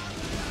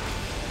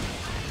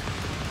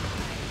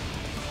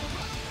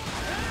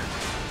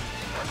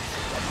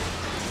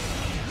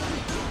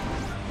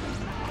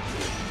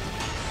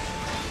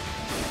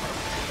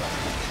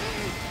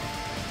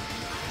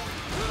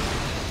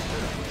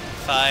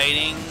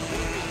 Fighting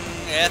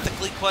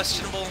ethically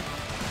questionable.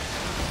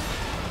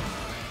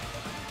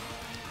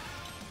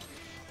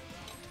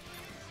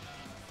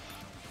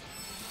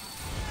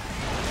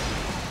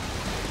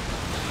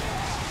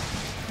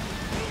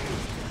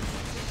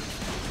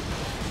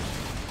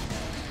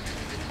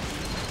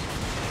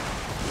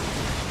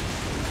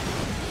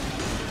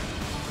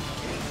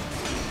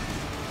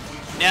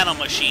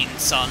 Nanomachine,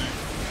 son.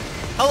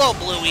 Hello,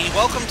 Bluey.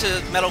 Welcome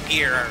to Metal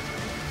Gear.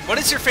 What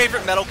is your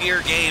favorite Metal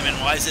Gear game, and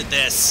why is it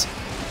this?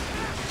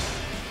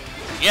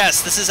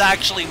 Yes, this is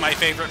actually my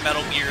favorite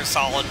Metal Gear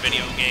Solid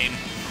video game.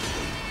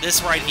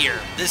 This right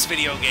here. This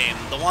video game.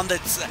 The one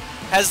that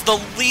has the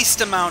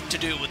least amount to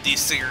do with the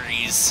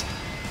series.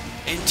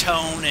 In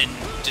tone and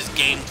just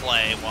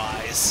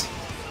gameplay-wise.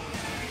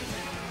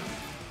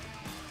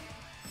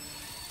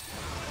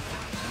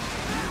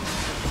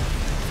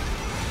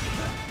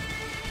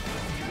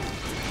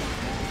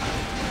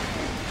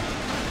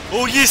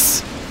 Oh,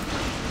 yes!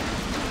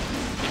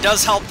 It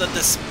does help that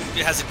this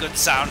has a good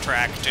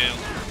soundtrack, too.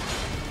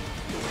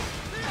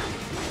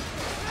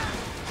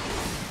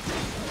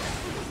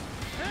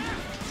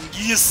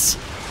 Yes!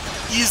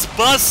 Is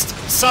best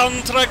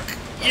soundtrack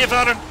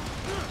ever!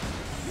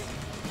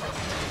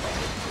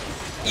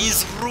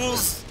 Is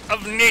rules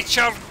of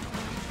nature!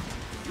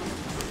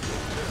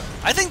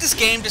 I think this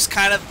game just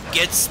kind of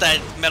gets that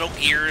Metal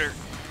Gear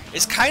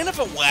is kind of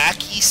a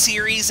wacky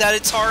series at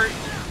its heart.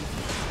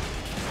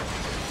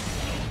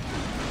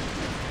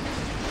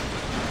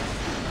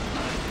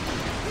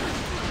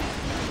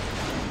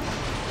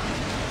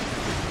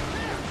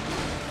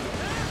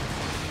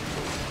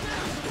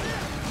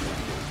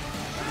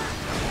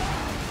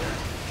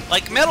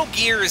 Like, Metal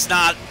Gear is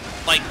not,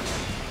 like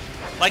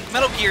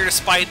Metal Gear,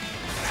 despite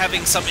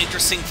having some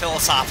interesting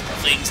philosophical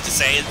things to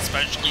say,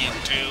 especially in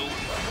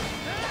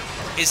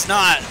 2, is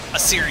not a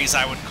series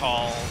I would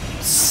call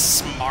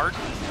smart.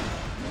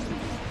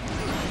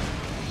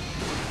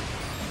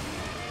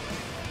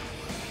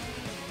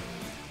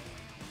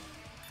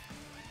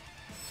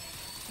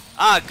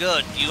 Ah,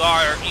 good. You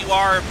are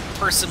a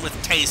person with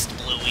taste,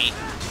 Bluey.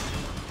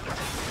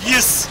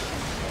 Yes!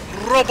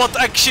 Robot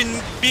action,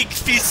 big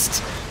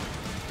fist!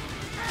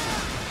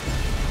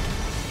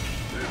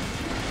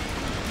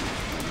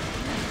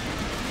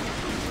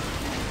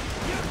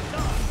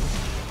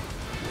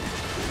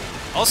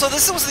 Also,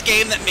 this was the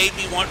game that made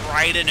me want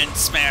Raiden in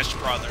Smash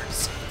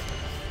Brothers.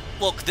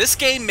 Look, this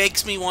game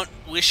makes me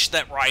wish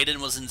that Raiden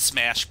was in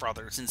Smash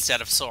Brothers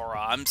instead of Sora.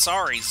 I'm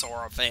sorry,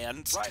 Sora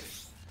fans.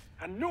 Raiden.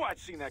 I knew I'd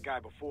seen that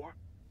guy before.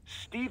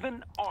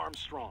 Stephen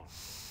Armstrong.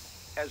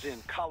 As in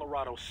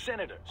Colorado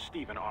Senator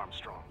Stephen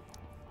Armstrong.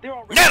 They're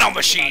already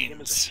Nanomachines! talking about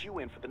him as a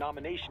shoo-in for the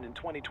nomination in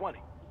 2020.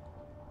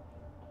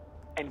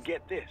 And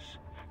get this.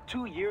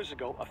 2 years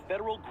ago, a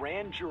federal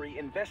grand jury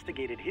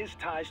investigated his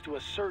ties to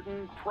a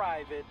certain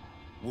private...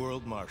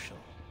 World Marshal.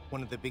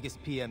 One of the biggest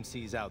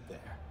PMCs out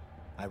there.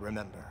 I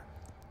remember.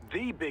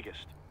 The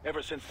biggest,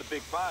 ever since the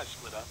Big Five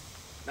split up.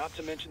 Not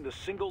to mention the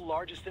single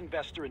largest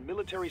investor in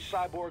military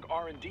cyborg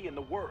R&D in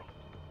the world.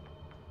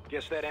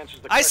 Guess that answers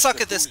the question. I suck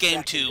of at this who's game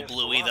backing too,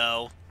 Bluey,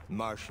 Desperado. though.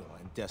 Marshall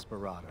and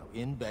Desperado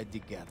in bed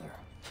together.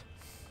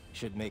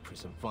 Should make for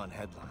some fun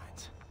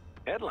headlines.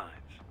 Headlines?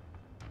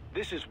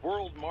 This is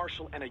World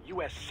Marshal and a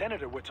U.S.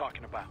 Senator we're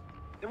talking about.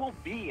 There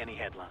won't be any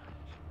headlines.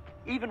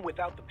 Even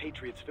without the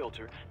Patriots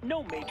filter,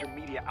 no major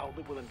media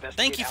outlet will investigate.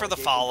 Thank you for the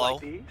allegations follow.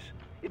 like these.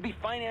 It'd be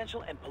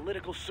financial and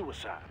political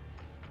suicide.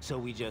 So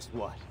we just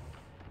what?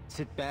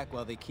 Sit back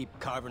while they keep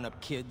carving up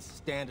kids,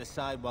 stand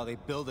aside while they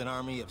build an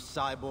army of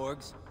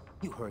cyborgs?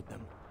 You heard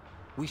them.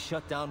 We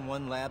shut down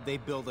one lab, they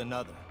build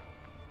another.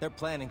 They're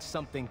planning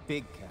something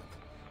big, Kev.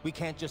 We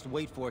can't just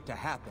wait for it to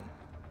happen.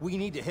 We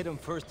need to hit them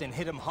first and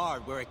hit them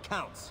hard where it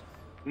counts.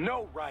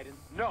 No, Raiden,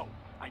 no.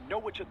 I know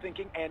what you're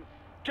thinking, and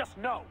just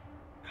know.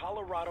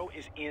 Colorado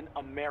is in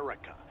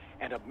America,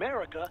 and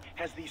America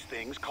has these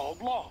things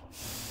called laws.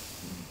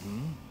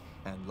 Mm-hmm.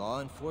 And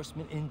law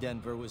enforcement in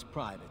Denver was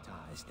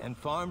privatized and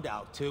farmed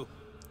out to...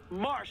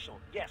 Marshall,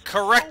 yes.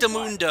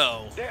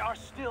 Correctamundo. So there are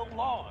still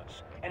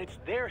laws, and it's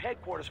their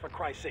headquarters, for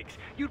Christ's sakes.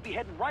 You'd be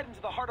heading right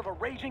into the heart of a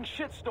raging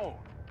shitstorm.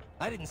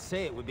 I didn't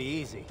say it would be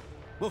easy.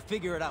 We'll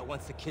figure it out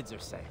once the kids are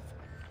safe.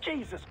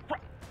 Jesus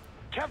Christ.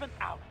 Kevin,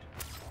 out.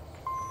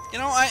 You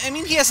know, I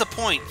mean, he has a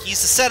point.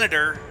 He's a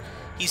senator.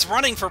 He's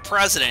running for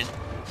president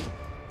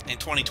in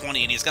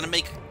 2020, and he's gonna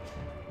make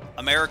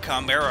America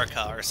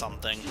America or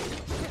something.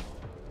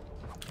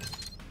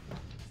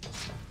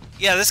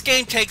 Yeah, this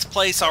game takes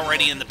place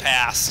already in the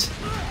past.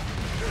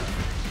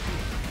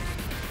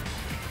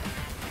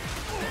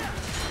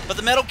 But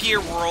the Metal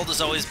Gear world has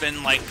always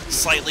been, like,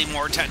 slightly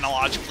more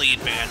technologically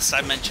advanced.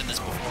 I've mentioned this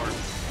before.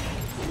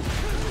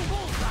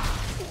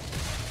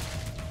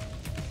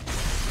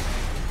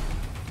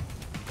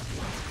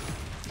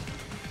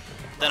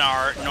 Than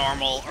our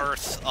normal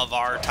Earth of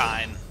our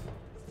time.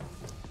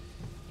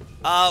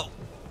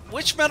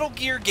 Which Metal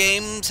Gear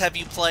games have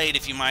you played,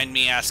 if you mind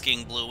me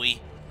asking,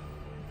 Bluey?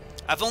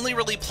 I've only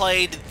really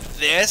played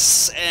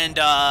this and,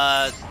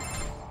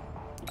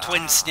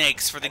 Twin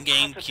Snakes for the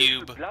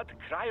GameCube. Blood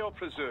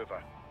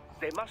cryopreserver.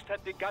 They must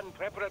have begun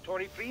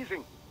preparatory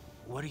freezing.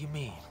 What do you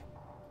mean?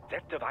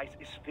 That device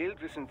is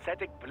filled with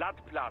synthetic blood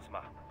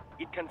plasma.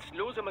 It can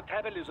slow the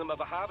metabolism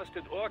of a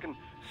harvested organ,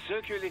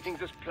 circulating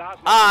this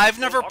plasma... I've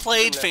never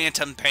played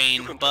Phantom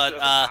Pain, but,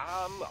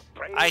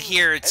 I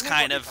hear it's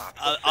kind of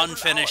an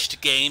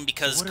unfinished game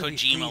because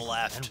Kojima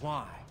left. And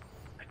why?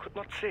 I could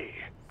not say.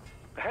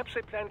 Perhaps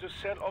they plan to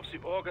sell off the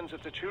organs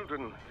of the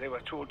children they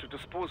were told to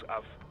dispose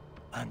of.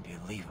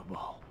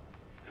 Unbelievable.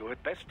 You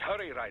had best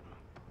hurry, Raiden.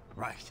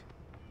 Right.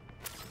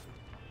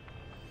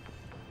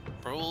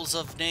 Rules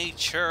of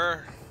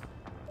nature.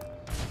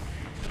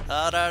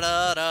 Da da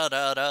da da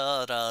da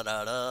da da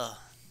da da.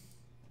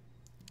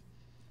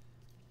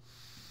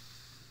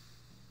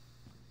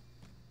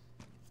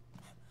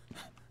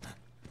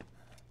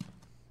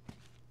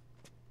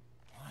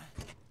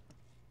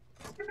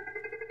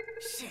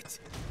 Shit!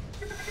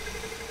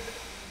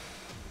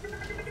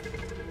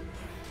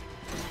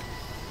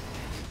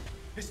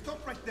 Hey,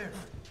 stop right there.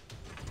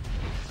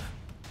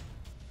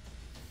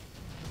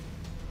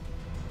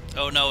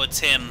 Oh no, it's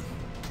him.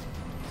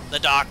 The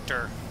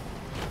doctor.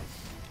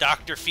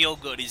 Dr.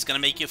 Feelgood. He's gonna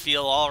make you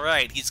feel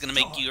alright. He's gonna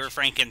make you your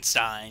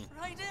Frankenstein.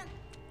 Right in.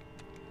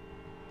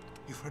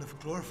 You've heard of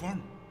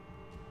chloroform?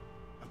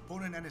 A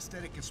potent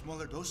anesthetic in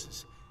smaller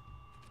doses.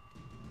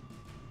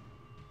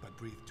 But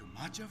breathe too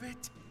much of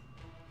it?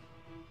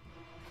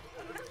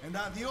 And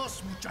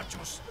adios,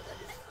 muchachos.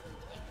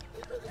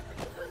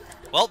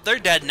 Well, they're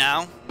dead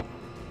now.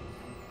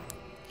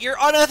 Your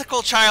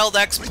unethical child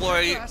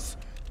exploit.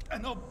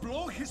 And I'll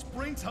blow his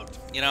brains out.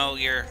 You know,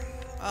 you're...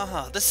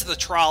 this is the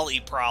trolley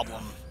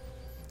problem.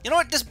 You know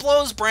what? Just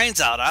blow his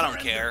brains out. I don't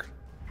care.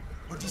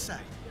 What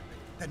decide?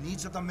 The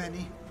needs of the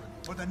many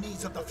or the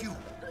needs of the few?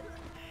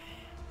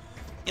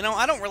 You know,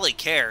 I don't really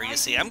care, you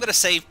see. I'm gonna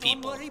save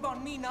people. Don't worry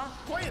about me now.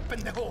 Quiet,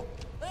 pendejo!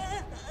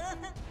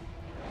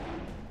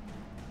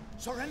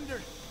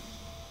 Surrender!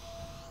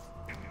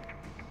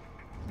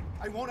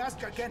 I won't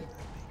ask again.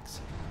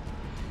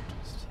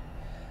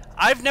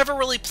 I've never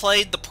really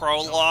played the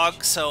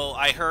prologue, so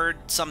I heard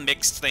some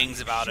mixed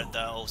things about it,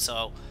 though.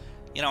 So,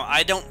 you know,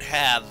 I don't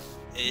have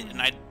it,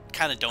 and I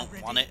kind of don't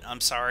want it.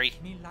 I'm sorry.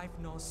 Me life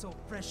now so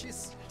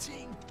precious.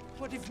 Ting.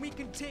 What if we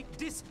can take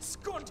this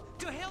skunt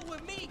to hell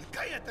with me?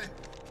 Cállate!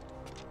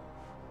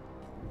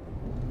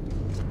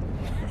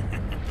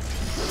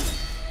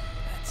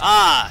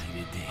 Ah,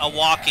 a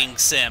walking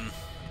sim.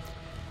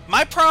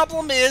 My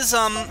problem is,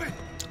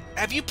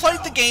 have you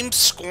played the game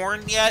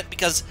Scorn yet?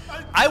 Because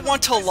I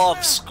want to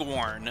love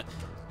Scorn,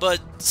 but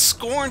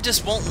Scorn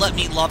just won't let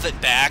me love it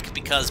back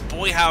because,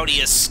 boy howdy,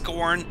 is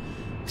Scorn.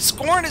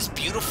 Scorn is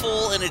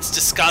beautiful in its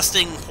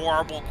disgusting,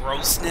 horrible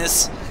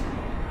grossness,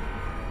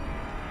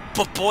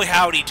 but boy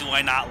howdy do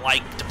I not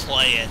like to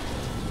play it.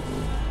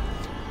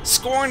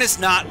 Scorn is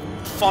not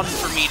fun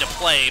for me to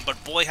play,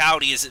 but boy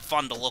howdy is it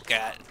fun to look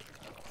at.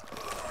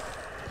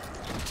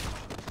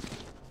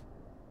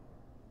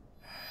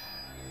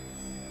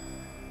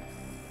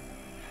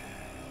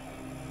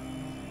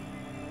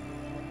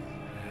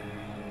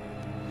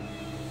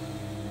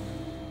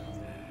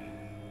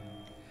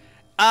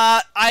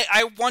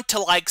 I want to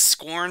like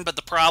Scorn, but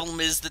the problem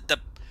is that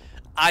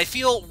I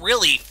feel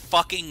really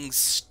fucking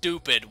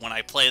stupid when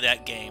I play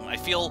that game. I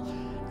feel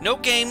no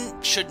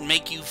game should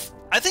make you...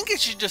 I think it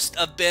should just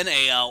have been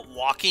a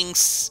walking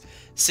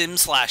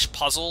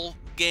sim/puzzle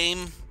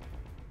game.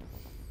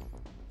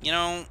 You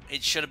know,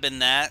 it should have been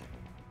that.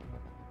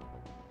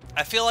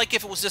 I feel like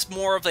if it was just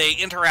more of a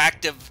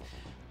interactive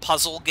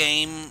puzzle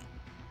game,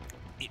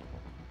 it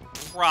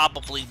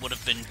probably would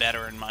have been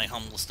better in my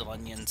humblest of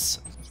onions.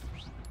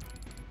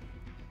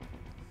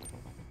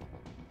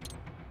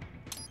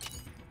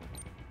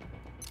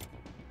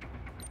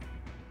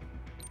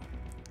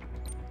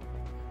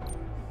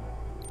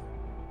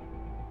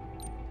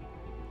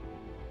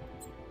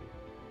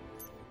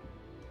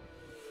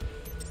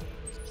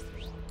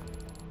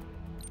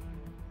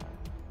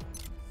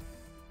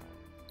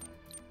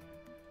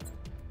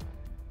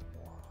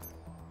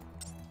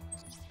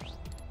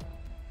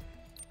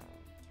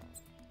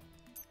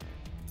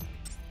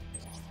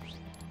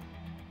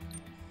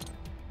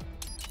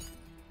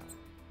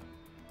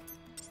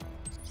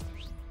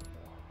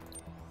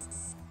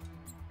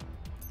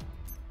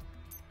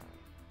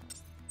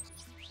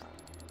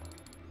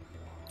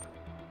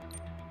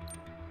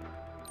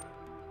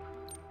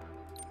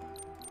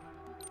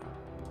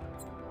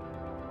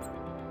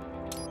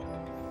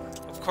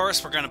 Of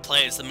course we're gonna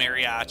play as the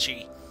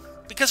mariachi.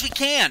 Because we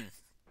can!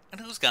 And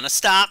who's gonna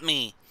stop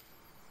me?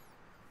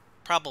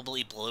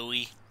 Probably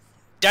Bluey.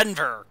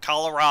 Denver,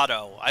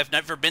 Colorado. I've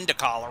never been to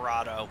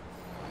Colorado.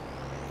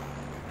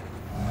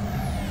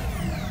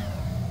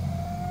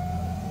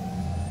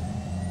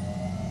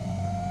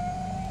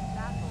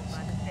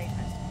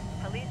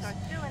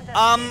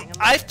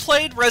 I've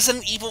played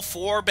Resident Evil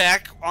 4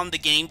 back on the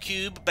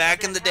GameCube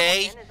back in the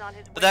day,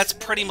 but that's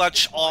pretty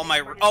much all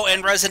my... Oh,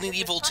 and Resident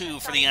Evil 2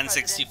 for the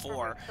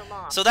N64.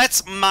 So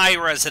that's my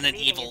Resident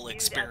Evil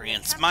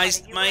experience. My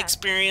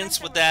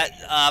experience with that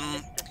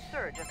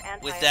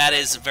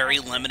is very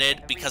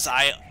limited because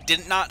I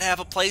did not have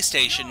a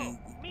PlayStation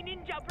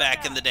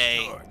back in the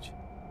day. George,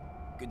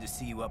 good to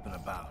see you up and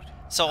about.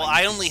 So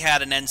I only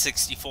had an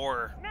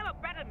N64.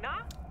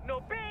 No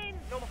pain,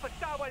 no more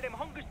while them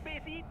hunger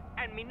space eat,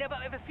 and me never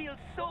ever feel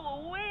so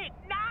awake,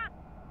 nah!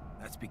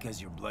 That's because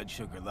your blood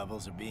sugar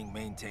levels are being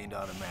maintained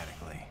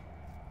automatically.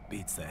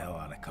 Beats the hell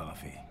out of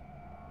coffee.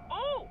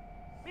 Oh!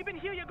 Me been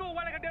here you go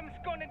while I got them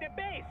scone in the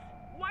base.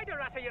 Why the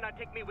rasta you not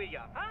take me with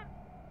ya, huh?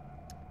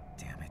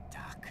 Damn it,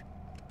 Doc.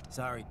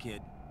 Sorry,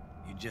 kid.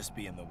 You'd just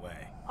be in the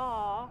way.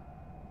 Aw.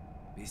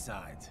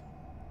 Besides,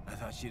 I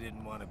thought you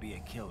didn't want to be a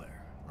killer,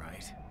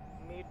 right?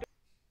 Me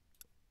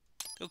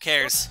Who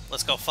cares?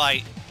 Let's go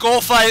fight. Go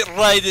fight,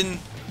 Raiden!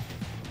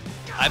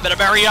 I'm in a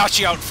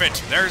mariachi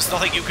outfit. There's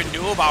nothing you can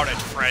do about it,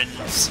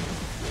 friends.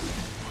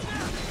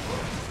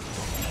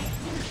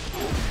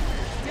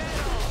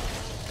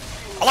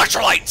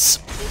 Electrolytes!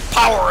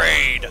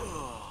 Powerade!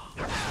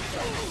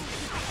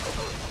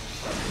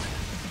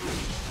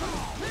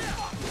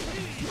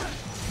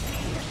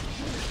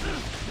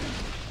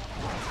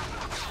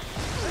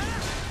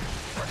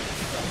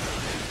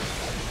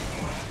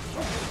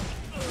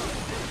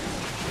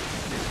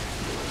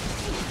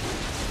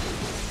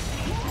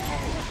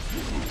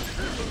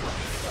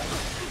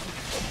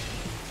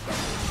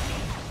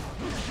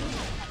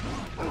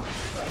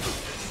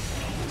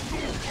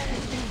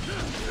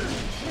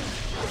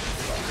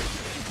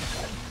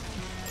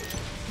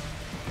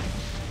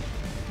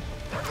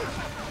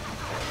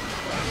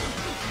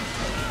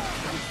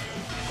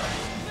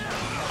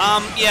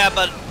 Yeah,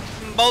 but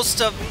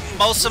most of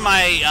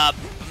my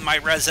my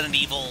Resident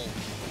Evil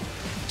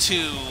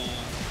 2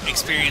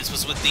 experience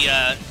was with the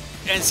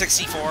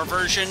N64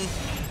 version,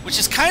 which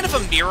is kind of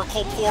a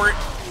miracle port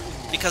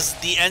because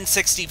the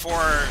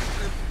N64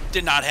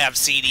 did not have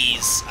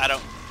CDs. I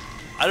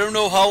don't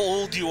know how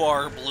old you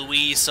are,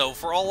 Bluey, so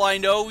for all I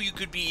know, you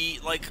could be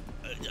like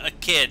a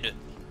kid.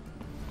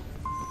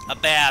 A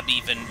bab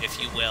even,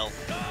 if you will.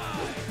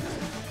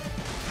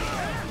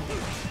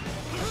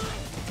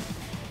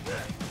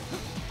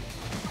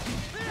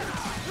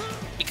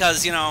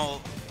 Because, you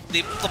know,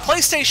 the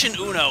PlayStation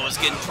Uno is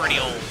getting pretty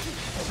old.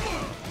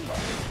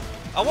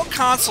 What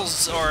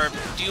consoles, or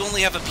do you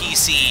only have a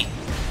PC?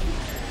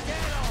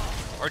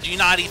 Or do you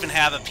not even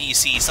have a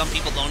PC? Some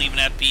people don't even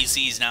have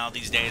PCs now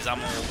these days.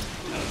 I'm old.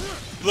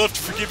 You'll have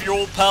to forgive your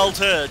old pal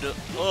Ted.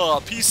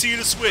 PC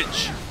to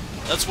Switch.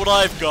 That's what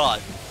I've got.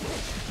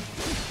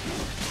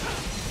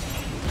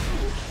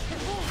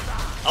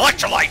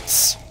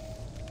 Electrolytes!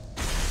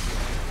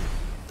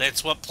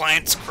 That's what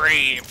plants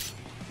crave.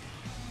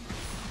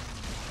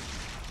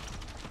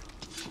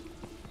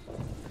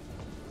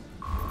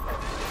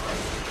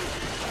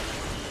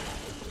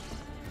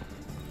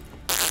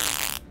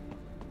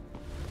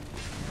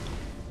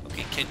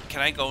 Okay,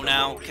 can I go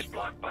now? The road is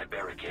blocked by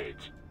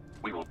barricades.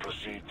 We will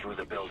proceed through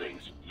the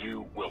buildings.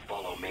 You will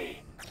follow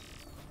me.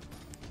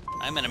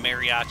 I'm in a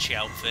mariachi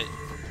outfit.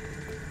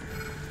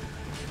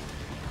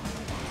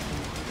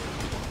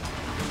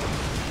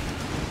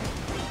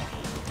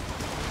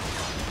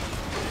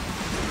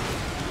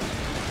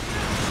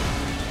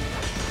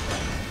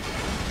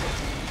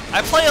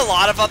 I play a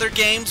lot of other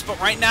games, but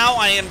right now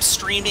I am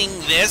streaming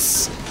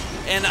this,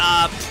 and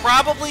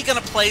probably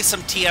gonna play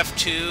some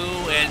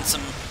TF2 and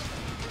some...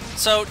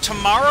 So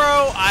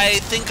tomorrow, I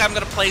think I'm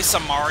gonna play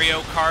some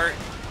Mario Kart.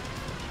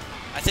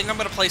 I think I'm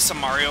gonna play some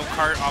Mario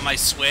Kart on my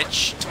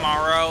Switch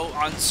tomorrow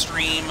on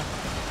stream,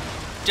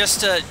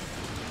 just to,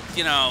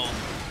 you know,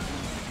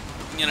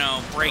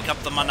 break up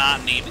the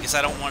monotony, because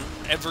I don't want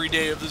every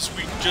day of this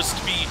week just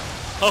to be,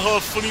 haha,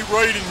 funny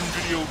writing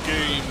video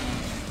game.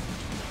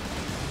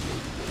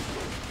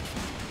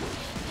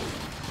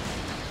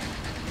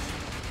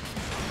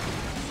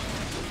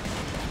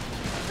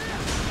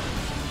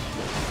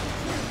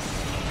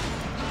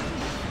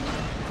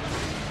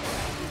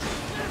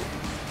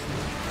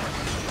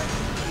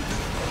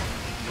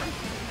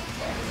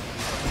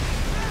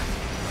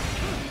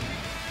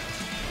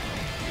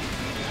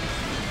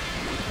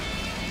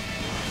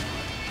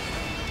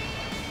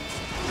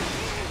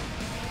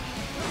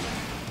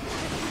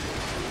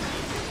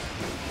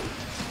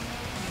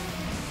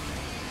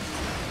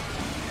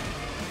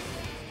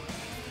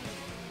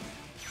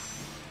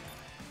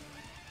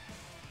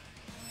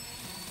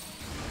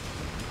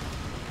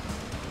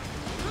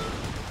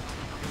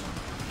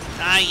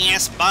 Ah,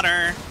 yes,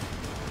 butter.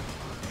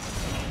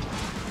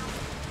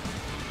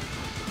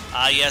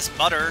 Ah, yes,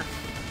 butter.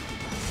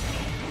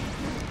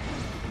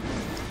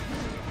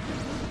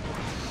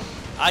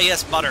 Ah,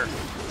 yes, butter.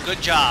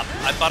 Good job.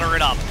 I butter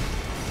it up.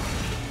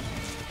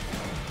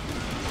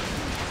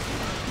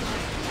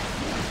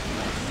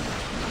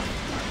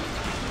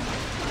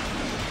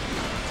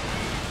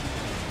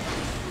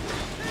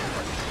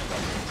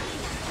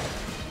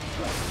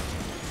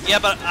 Yeah,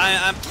 but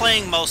I'm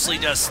playing mostly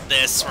just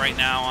this right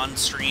now on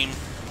stream.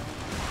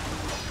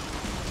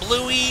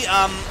 Bluey,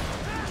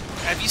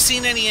 have you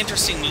seen any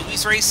interesting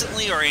movies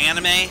recently, or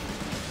anime?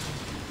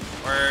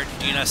 Or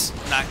do you just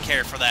not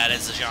care for that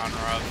as a genre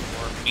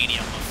or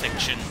medium of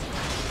fiction?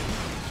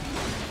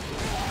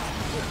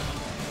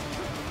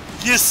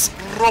 Yes,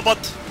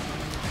 robot!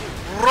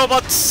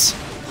 Robots!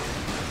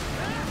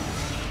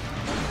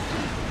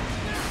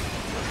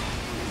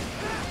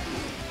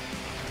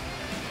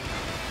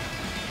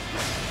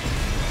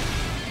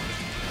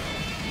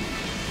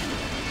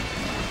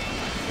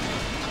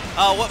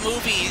 What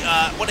movie,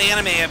 what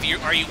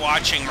anime are you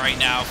watching right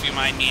now, if you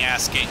mind me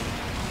asking?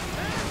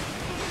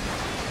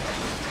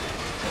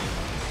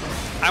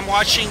 I'm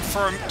watching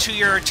For To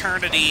Your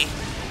Eternity.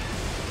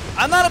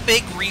 I'm not a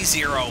big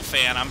ReZero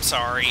fan, I'm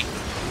sorry.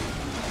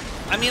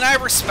 I mean, I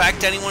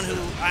respect anyone who...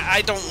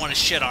 I don't want to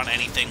shit on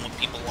anything what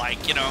people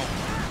like, you know?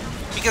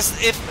 Because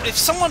if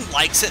someone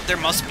likes it, there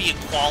must be a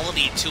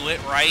quality to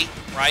it, right?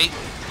 Right?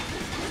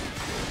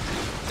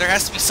 There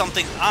has to be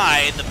something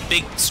I, the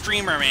big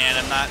streamer man,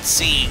 am not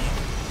seeing.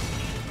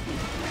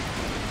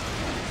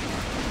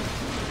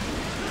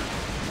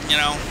 You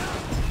know?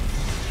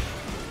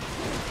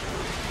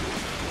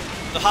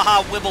 The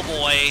haha wibble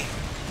boy,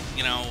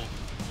 you know,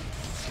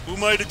 who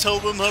am I to tell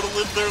them how to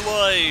live their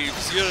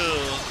lives?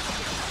 Yeah.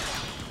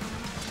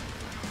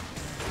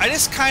 I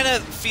just kind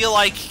of feel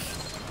like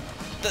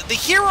the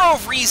hero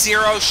of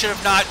ReZero should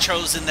have not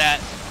chosen that.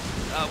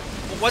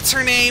 What's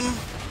her name?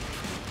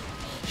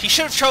 He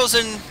should have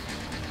chosen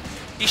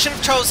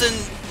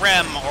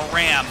Rem or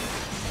Ram.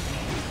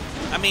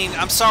 I mean,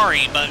 I'm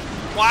sorry, but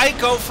why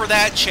go for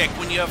that chick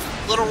when you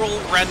have literal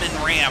Rem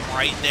and Ram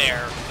right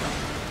there?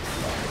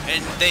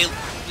 And they,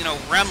 you know,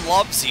 Rem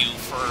loves you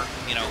for,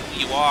 you know,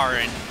 who you are,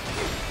 and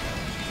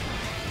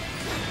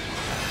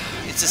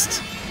it's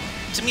just,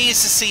 to me, it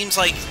just seems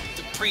like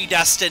the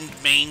predestined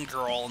main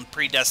girl and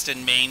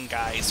predestined main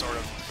guy sort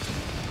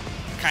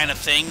of kind of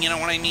thing, you know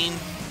what I mean?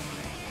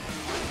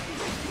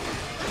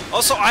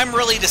 Also, I'm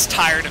really just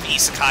tired of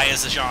isekai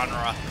as a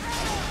genre.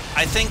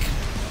 I think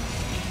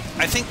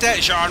that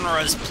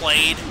genre is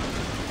played.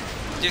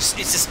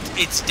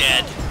 It's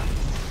dead.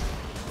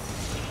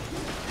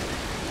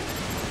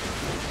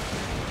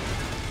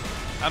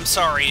 I'm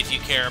sorry if you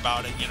care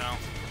about it, you know.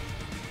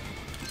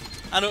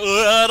 I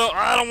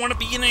don't want to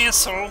be an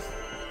asshole.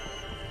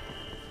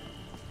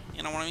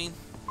 You know what I mean?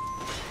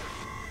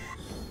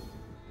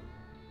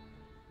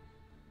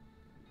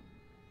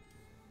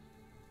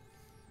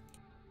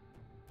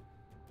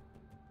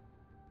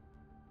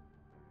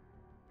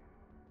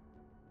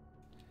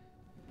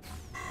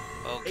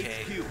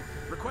 Okay. HQ,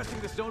 requesting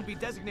the zone be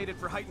designated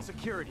for heightened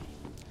security.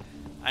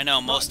 I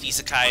know, most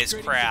isekai is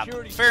Upgrading crap.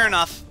 security Fair staff.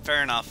 enough,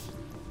 fair enough.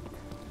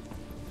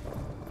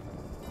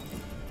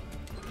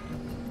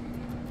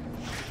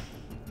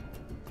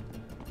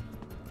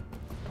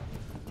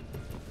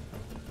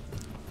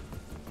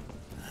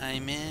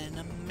 I'm in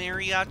a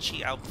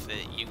mariachi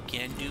outfit. You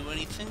can't do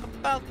anything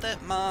about that,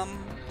 Mom.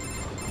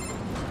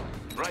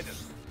 Raiden,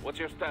 what's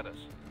your status?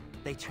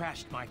 They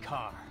trashed my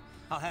car.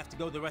 I'll have to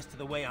go the rest of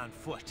the way on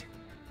foot.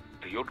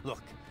 Do you...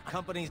 Look,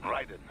 companies...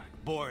 Raiden.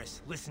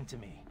 Boris, listen to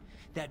me.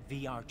 That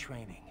VR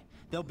training,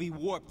 they'll be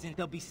warped and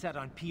they'll be set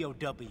on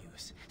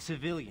POWs,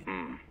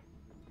 civilian.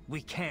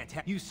 We can't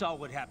you saw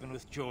what happened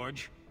with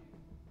George.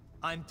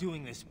 I'm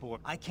doing this,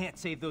 Boris. I can't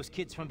save those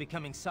kids from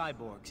becoming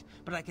cyborgs,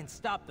 but I can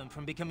stop them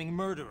from becoming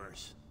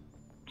murderers.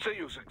 Say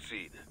you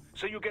succeed.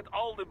 Say you get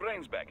all the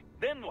brains back.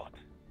 Then what?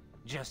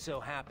 Just so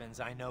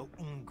happens I know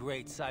un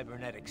great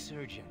cybernetic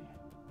surgeon.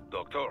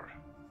 Doctor.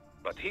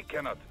 But he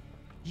cannot...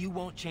 You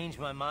won't change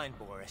my mind,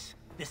 Boris.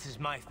 This is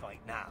my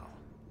fight now.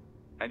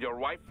 And your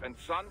wife and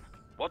son?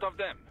 What of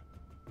them?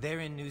 They're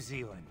in New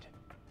Zealand.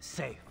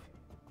 Safe.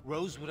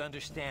 Rose would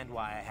understand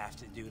why I have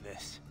to do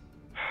this.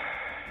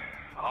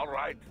 All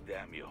right,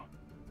 damn you.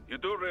 You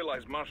do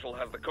realize Marshall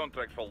has the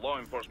contract for law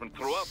enforcement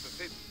throughout the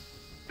city.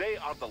 They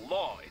are the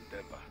law in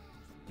Denver.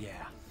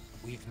 Yeah,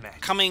 we've met.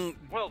 Coming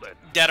Well then,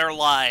 dead or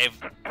alive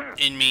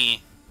in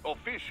me.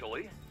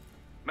 officially,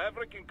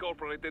 Maverick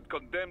Incorporated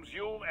condemns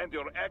you and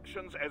your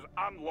actions as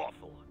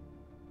unlawful.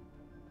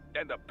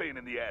 And a pain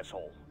in the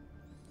asshole.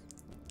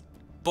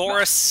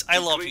 Boris, Now, I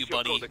love you, increase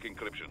your buddy. codec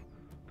encryption.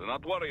 Do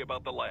not worry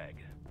about the lag.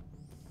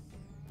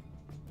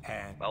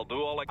 And... I'll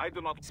do all I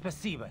do not...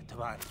 Spasiba,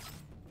 Taban.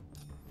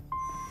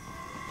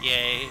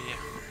 Yay.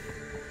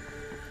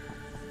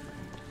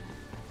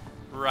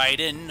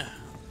 Raiden.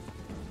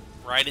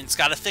 Raiden's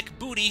got a thick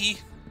booty.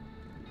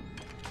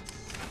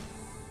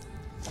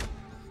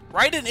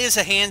 Raiden is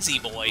a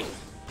handsy boy.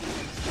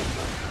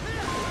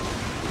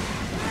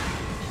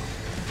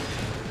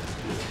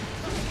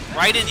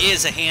 Raiden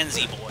is a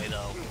handsy boy,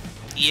 though.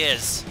 He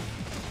is.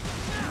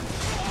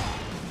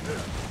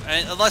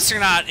 Unless you're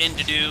not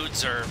into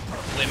dudes or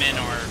women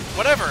or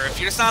whatever. If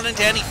you're just not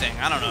into anything,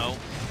 I don't know.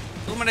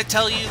 Who am I to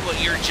tell you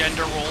what your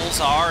gender roles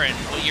are and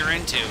what you're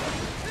into?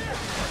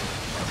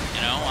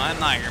 You know, I'm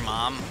not your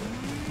mom.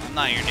 I'm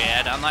not your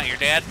dad. I'm not your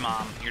dad,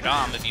 mom. Your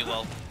dom, if you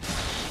will.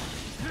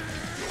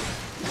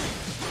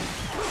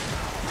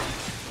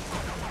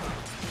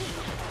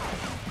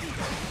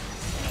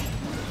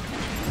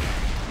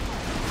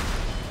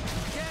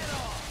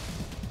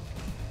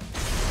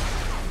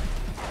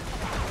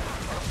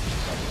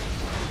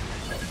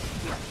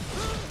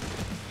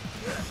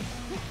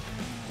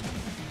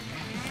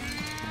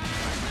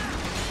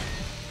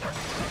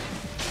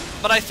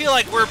 But I feel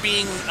like we're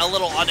being a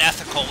little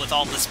unethical with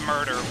all this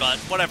murder, but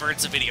whatever,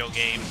 it's a video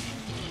game.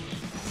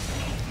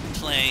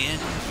 Playing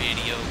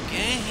video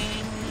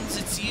games,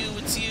 it's you,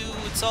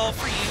 it's all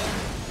for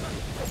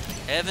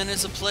you. Heaven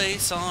is a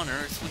place on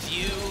earth with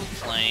you,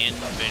 playing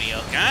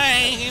video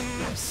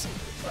games.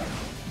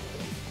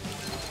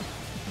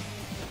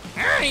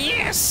 Ah,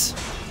 yes!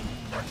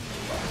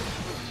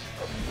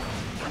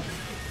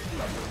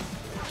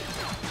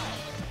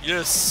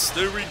 Yes,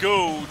 there we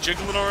go.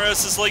 Jiggling our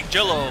asses like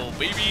Jello,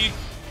 baby.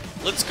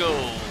 Let's go.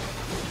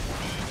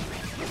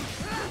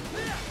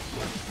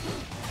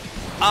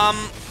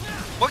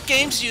 What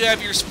games do you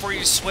have for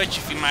your Switch,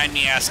 if you mind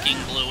me asking,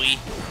 Bluey?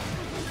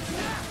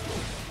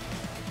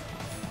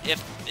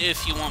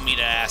 If you want me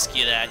to ask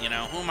you that, you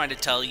know, who am I to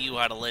tell you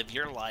how to live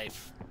your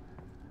life?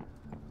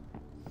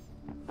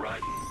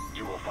 Raiden,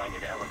 you will find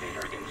an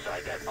elevator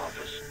inside that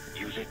office.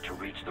 Use it to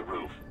reach the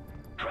roof.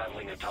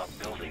 Traveling atop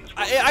buildings.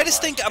 I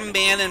just think a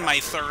man in my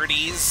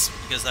 30s,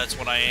 because that's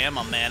what I am,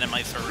 a man in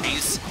my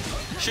 30s,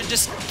 should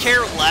just care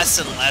less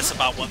and less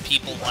about what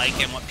people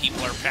like and what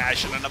people are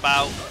passionate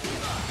about.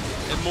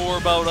 And more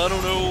about, I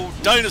don't know,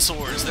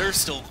 dinosaurs. They're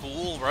still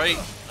cool, right?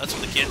 That's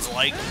what the kids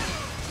like.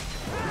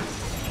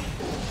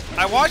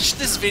 I watched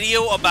this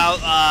video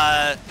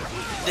about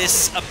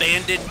this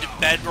abandoned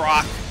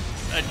bedrock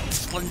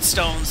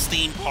Flintstones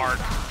theme park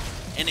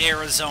in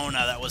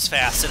Arizona that was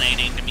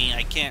fascinating to me.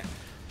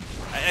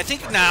 I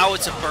think now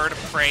it's a bird of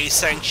prey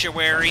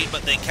sanctuary,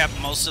 but they kept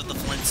most of the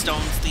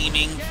Flintstones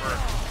theming for,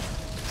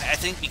 I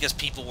think because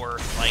people were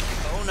like,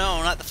 oh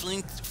no, not the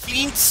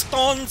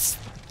Flintstones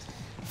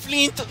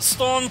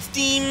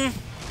theme.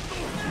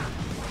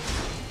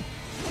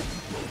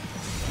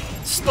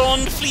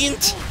 Stoned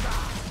Flint.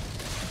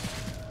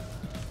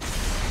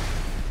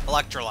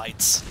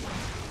 Electrolytes.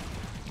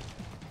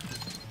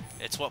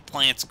 It's what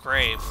plants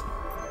crave.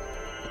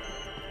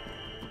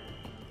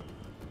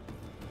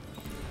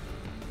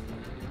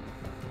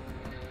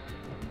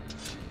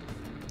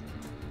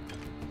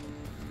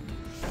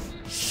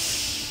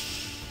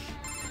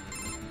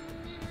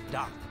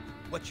 Doc,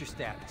 what's your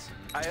status?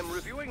 I am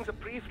reviewing the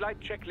pre-flight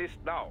checklist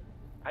now.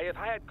 I have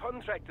hired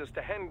contractors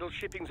to handle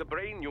shipping the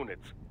brain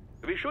units.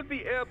 We should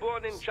be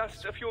airborne in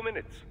just a few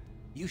minutes.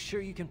 You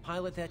sure you can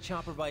pilot that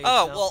chopper by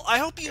yourself? Oh, well, I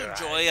hope you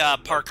enjoy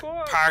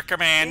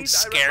Parkerman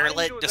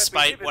Scarlet,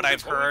 despite what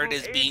I've heard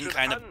is being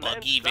kind of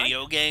buggy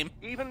video game.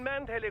 Even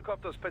manned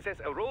helicopters possess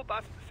a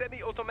robust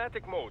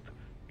semi-automatic mode.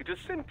 It is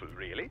simple,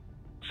 really.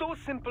 So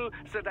simple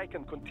that I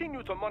can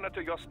continue to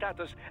monitor your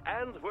status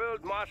and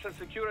world marshal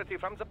security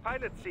from the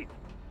pilot seat.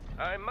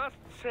 I must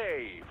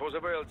say, for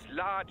the world's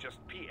largest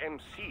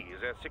PMC,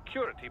 their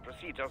security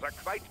procedures are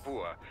quite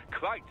poor.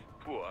 Quite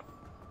poor.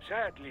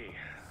 Sadly,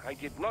 I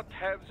did not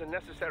have the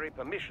necessary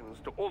permissions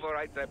to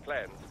override their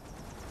plans.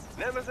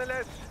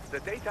 Nevertheless, the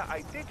data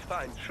I did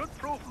find should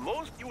prove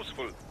most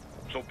useful.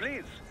 So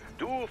please,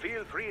 do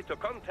feel free to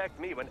contact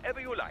me whenever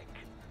you like.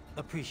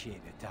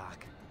 Appreciate it,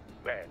 Doc.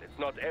 Well, it's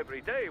not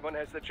every day one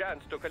has the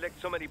chance to collect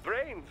so many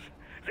brains.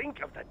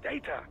 Think of the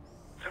data,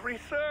 the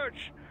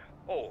research.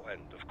 Oh,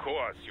 and of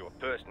course, your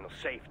personal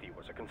safety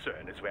was a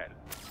concern as well.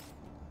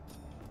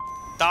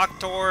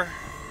 Doctor,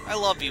 I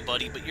love you,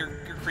 buddy, but you're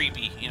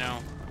creepy, you know.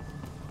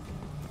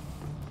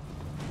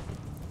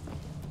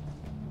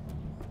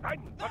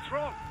 Raiden, what's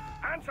wrong?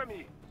 Answer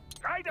me!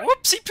 Raiden!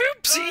 Whoopsie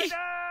poopsie!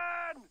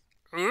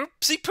 Raiden!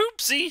 Oopsie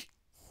poopsie!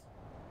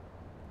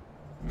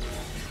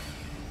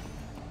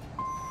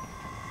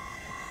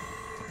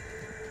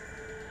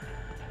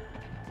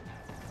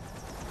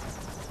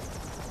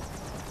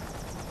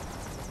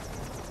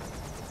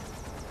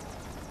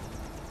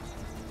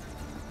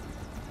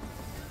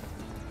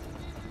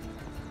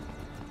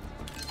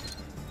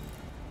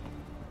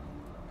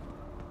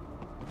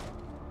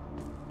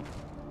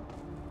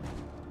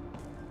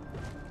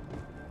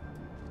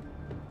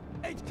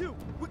 HQ,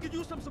 we could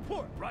use some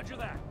support. Roger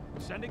that.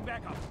 Sending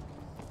backup.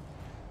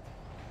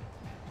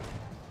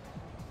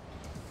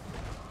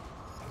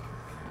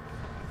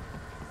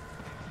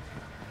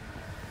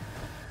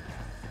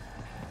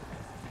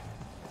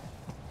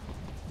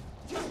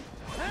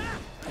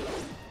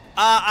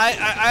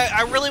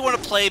 I really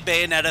want to play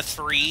Bayonetta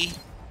 3.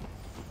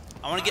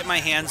 I want to get my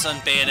hands on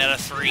Bayonetta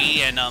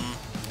 3, and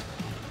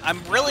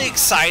I'm really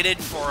excited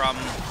for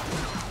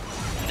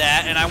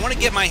that, and I want to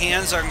get my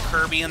hands on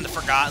Kirby and the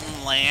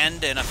Forgotten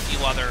Land and a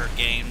few other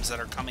games that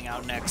are coming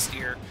out next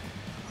year.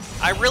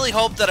 I really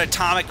hope that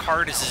Atomic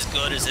Heart is as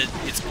good as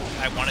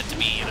I want it to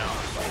be, you know.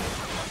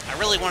 I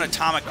really want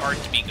Atomic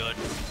Heart to be good.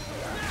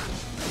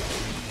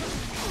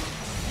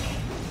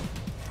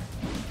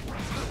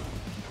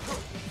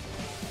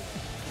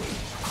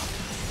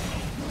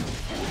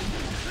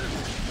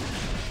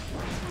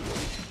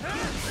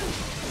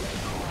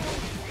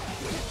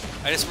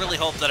 I just really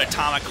hope that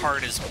Atomic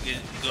Heart is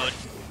good.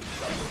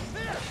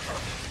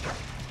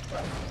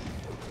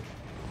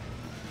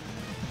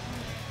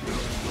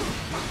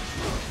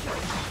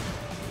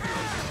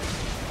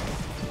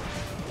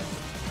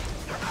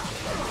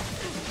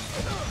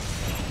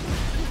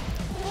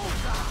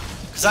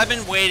 Because I've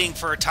been waiting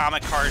for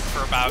Atomic Heart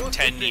for about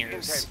 10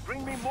 years.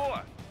 Bring me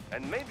more,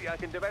 and maybe I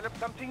can develop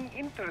something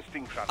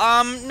interesting from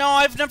it. No,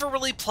 I've never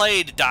really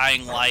played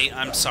Dying Light,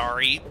 I'm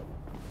sorry.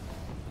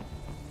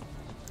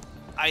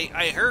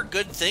 I heard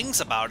good things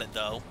about it,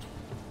 though.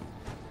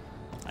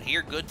 I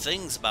hear good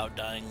things about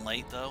Dying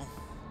Light, though.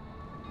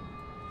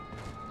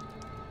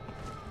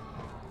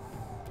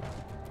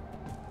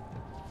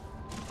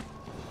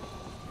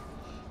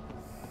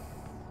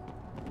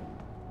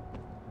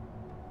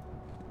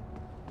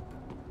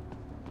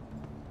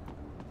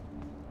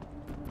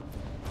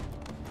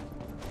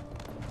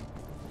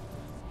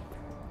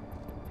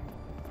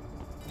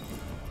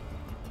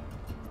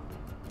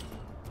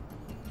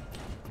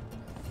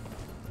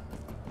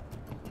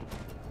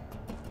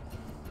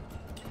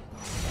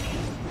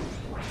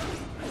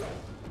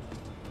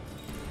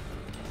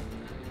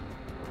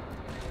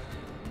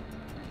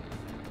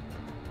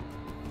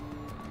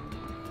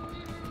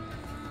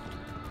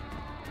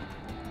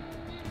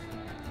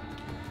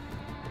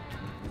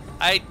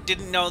 I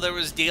didn't know there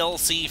was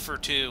DLC for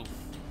 2.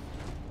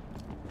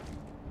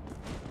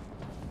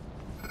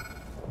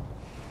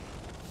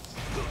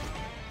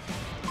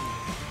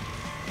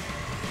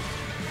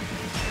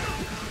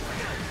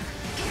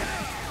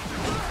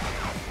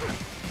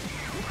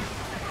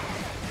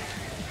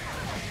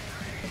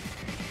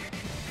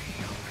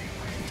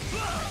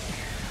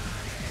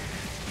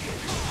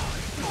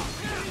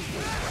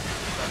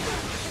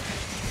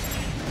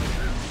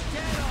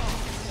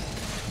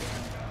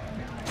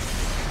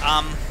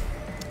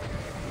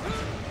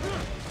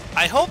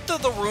 I hope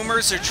that the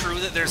rumors are true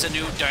that there's a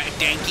new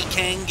Donkey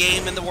Kong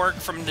game in the work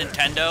from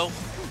Nintendo.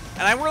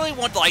 And I really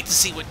would like to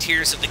see what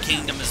Tears of the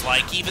Kingdom is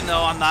like, even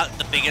though I'm not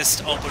the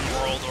biggest open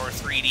world or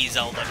 3D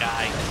Zelda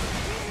guy.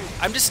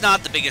 I'm just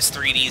not the biggest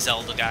 3D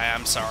Zelda guy,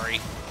 I'm sorry.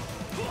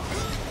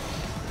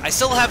 I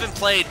still haven't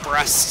played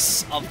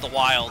Breath of the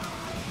Wild.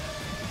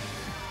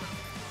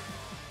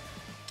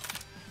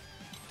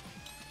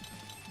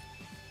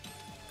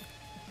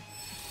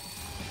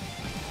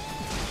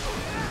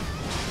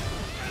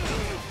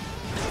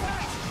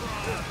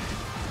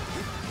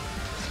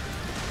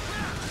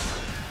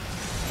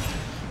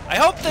 I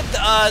hope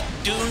that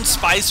Dune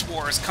Spice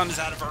Wars comes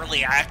out of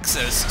early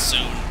access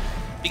soon,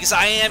 because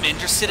I am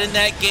interested in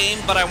that game,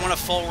 but I want a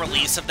full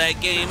release of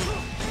that game.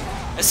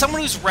 As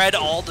someone who's read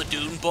all the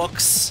Dune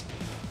books,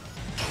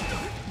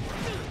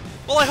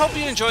 well, I hope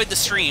you enjoyed the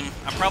stream.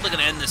 I'm probably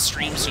going to end this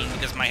stream soon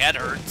because my head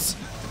hurts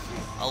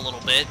a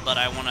little bit, but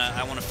I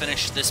wanna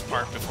finish this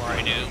part before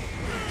I do.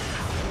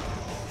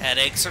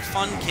 Headaches are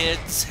fun,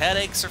 kids.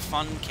 Headaches are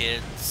fun,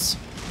 kids.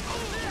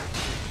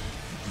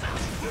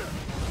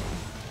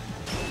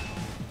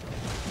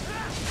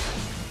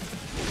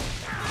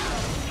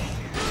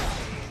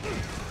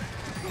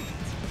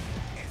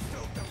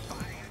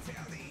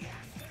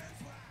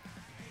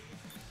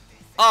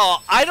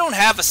 Oh, I don't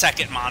have a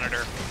second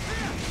monitor.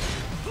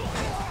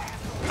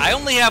 I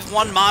only have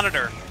one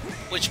monitor,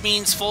 which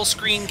means full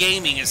screen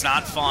gaming is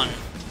not fun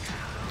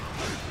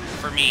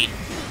for me.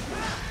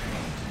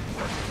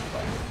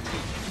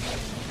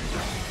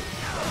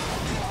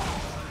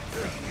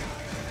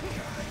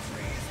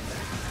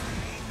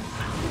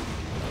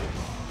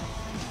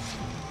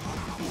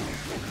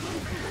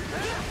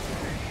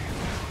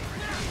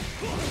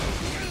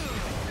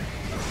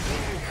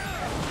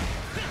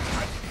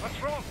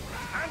 What's wrong?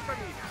 Answer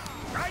me!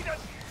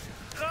 Guidance!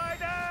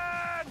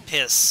 Guidance!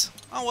 Piss.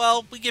 Oh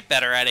well, we get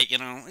better at it, you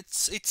know.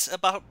 It's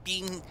about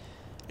being...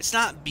 It's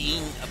not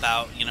being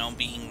about, you know,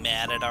 being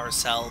mad at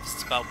ourselves.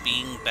 It's about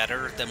being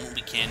better than what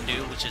we can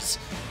do, which is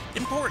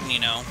important, you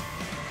know.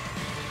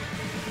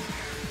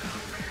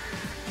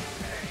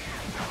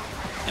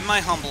 In my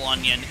humble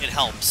onion, it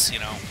helps, you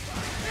know.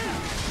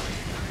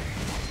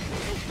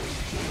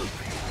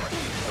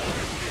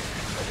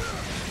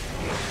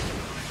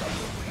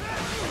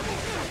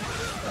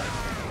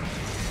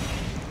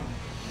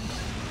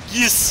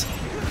 Yes!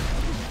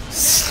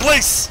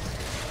 Slice!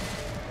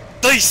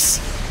 Dice!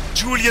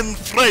 Julian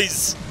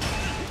Fries!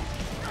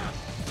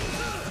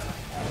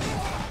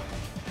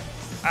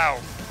 Ow.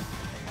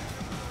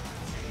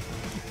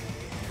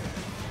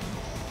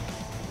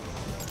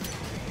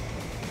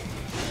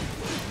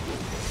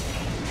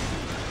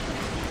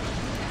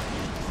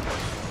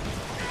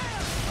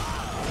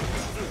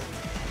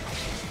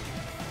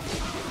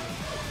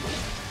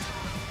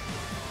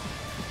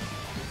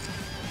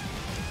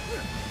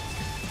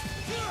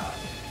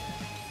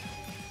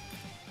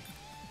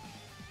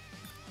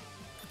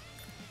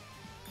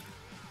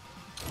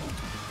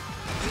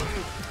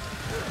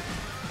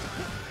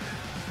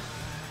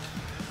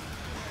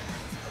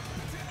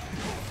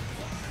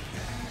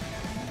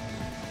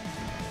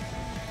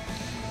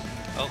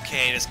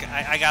 Okay, this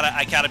guy, I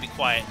gotta be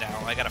quiet now.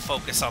 I gotta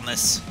focus on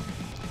this.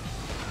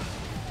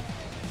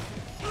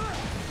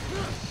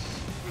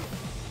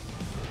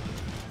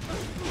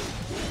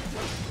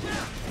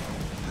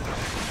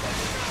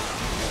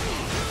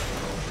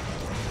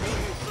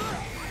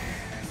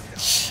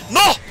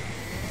 No!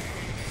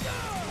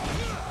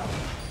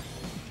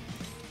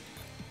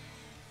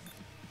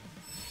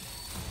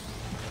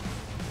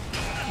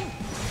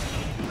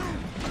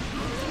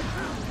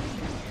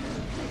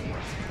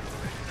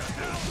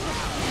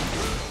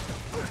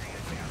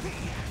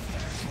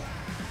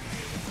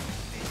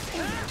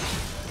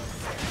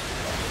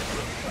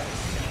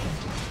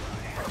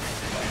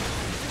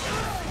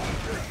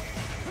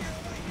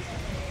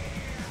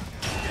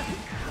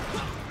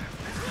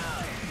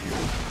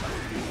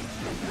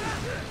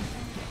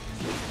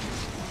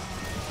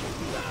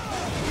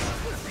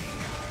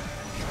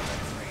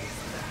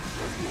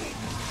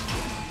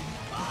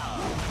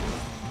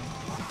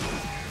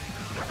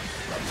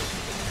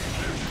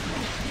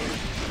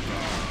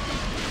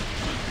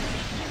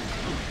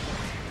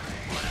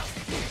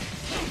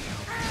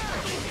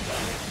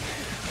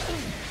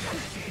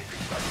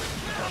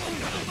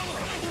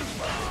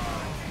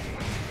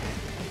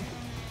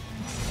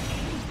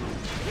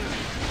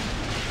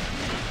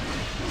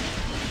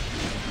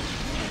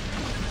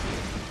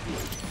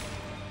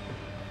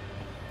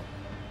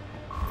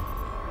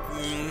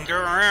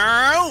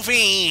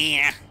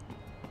 Groovy!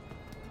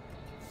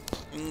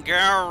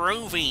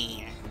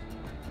 Groovy!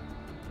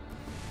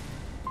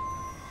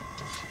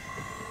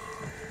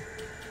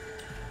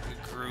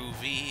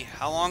 Groovy.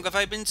 How long have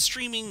I been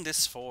streaming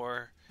this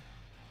for?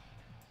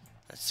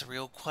 That's the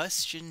real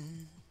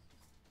question.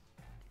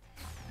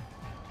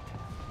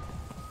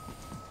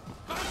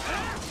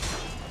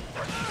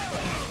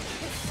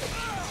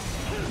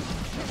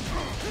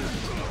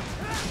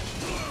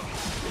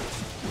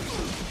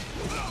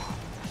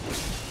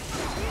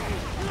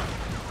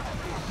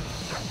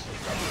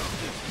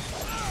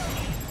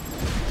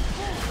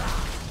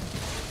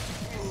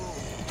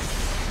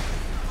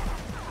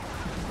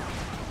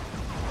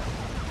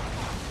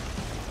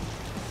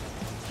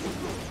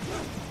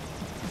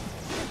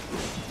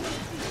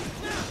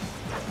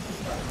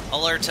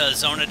 Alerta,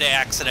 zona de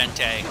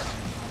accidente.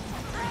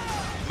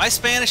 My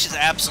Spanish is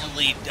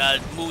absolutely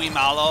muy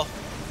malo.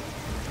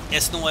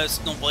 Es no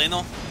es no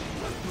bueno,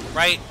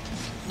 right?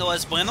 No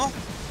es bueno.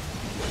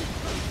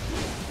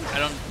 I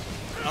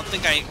don't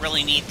think I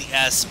really need the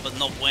S, but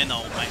no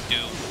bueno might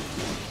do.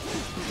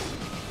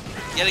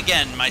 Yet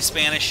again, my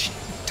Spanish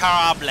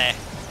terrible.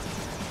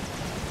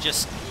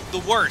 Just the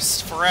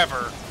worst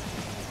forever.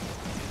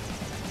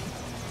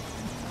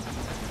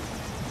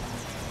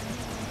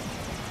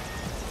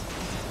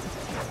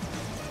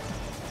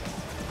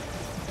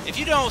 If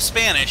you know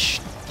Spanish,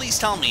 please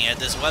tell me at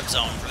this web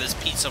zone for this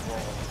pizza roll.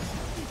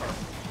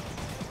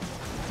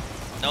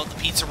 No, the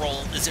pizza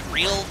roll isn't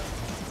real,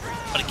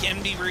 but it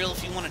can be real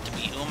if you want it to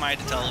be. Who am I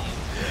to tell you?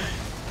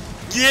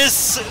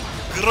 Yes!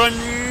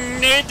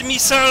 Grenade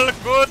missile,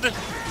 good!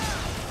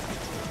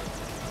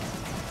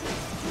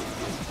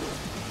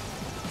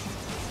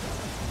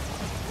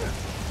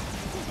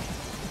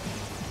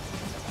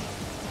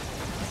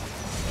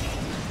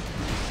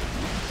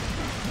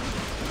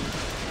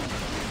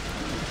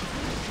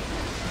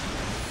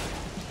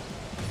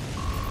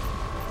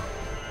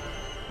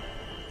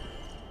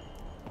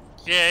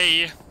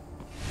 Yay!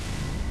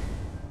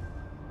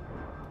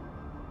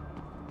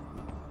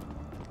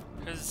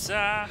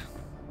 Huzzah!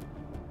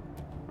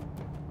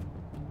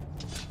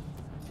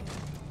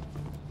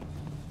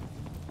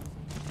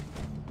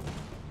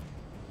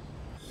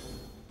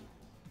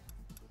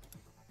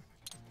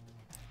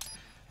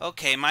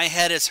 Okay, my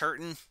head is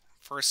hurting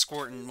for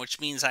squirting, which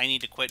means I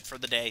need to quit for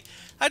the day.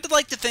 I'd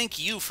like to thank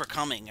you for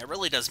coming. It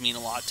really does mean a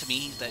lot to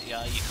me that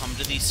you come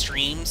to these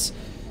streams.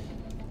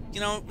 You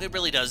know, it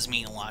really does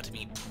mean a lot to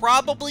me.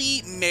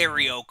 Probably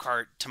Mario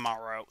Kart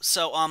tomorrow.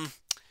 So,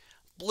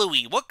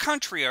 Bluey, what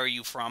country are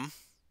you from?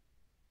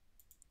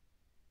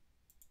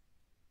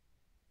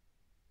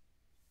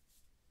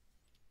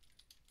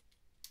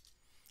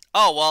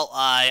 Oh, well,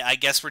 I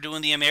guess we're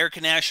doing the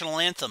American National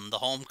Anthem. The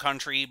home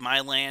country, my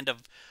land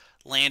of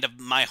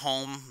my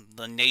home,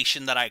 the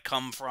nation that I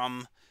come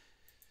from.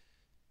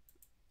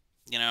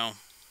 You know.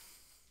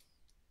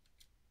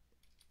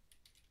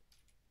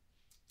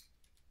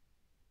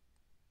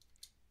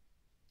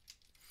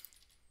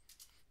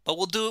 But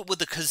we'll do it with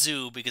the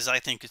kazoo because I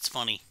think it's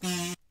funny.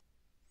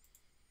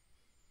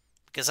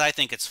 Because I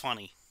think it's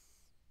funny.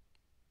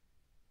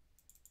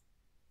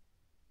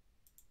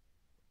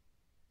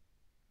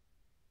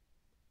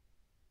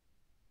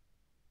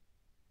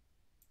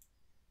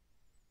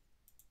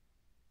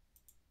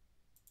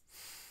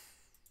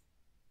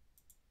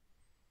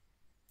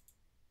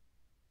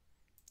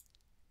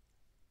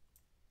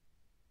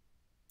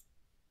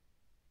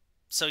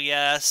 So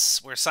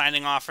yes, we're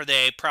signing off for the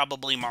day.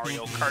 Probably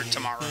Mario Kart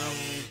tomorrow.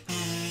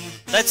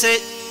 That's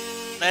it.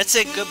 That's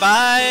it.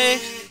 Goodbye.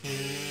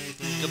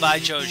 Goodbye,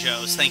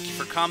 JoJo's. Thank you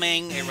for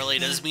coming. It really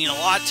does mean a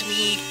lot to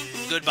me.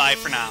 Goodbye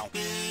for now.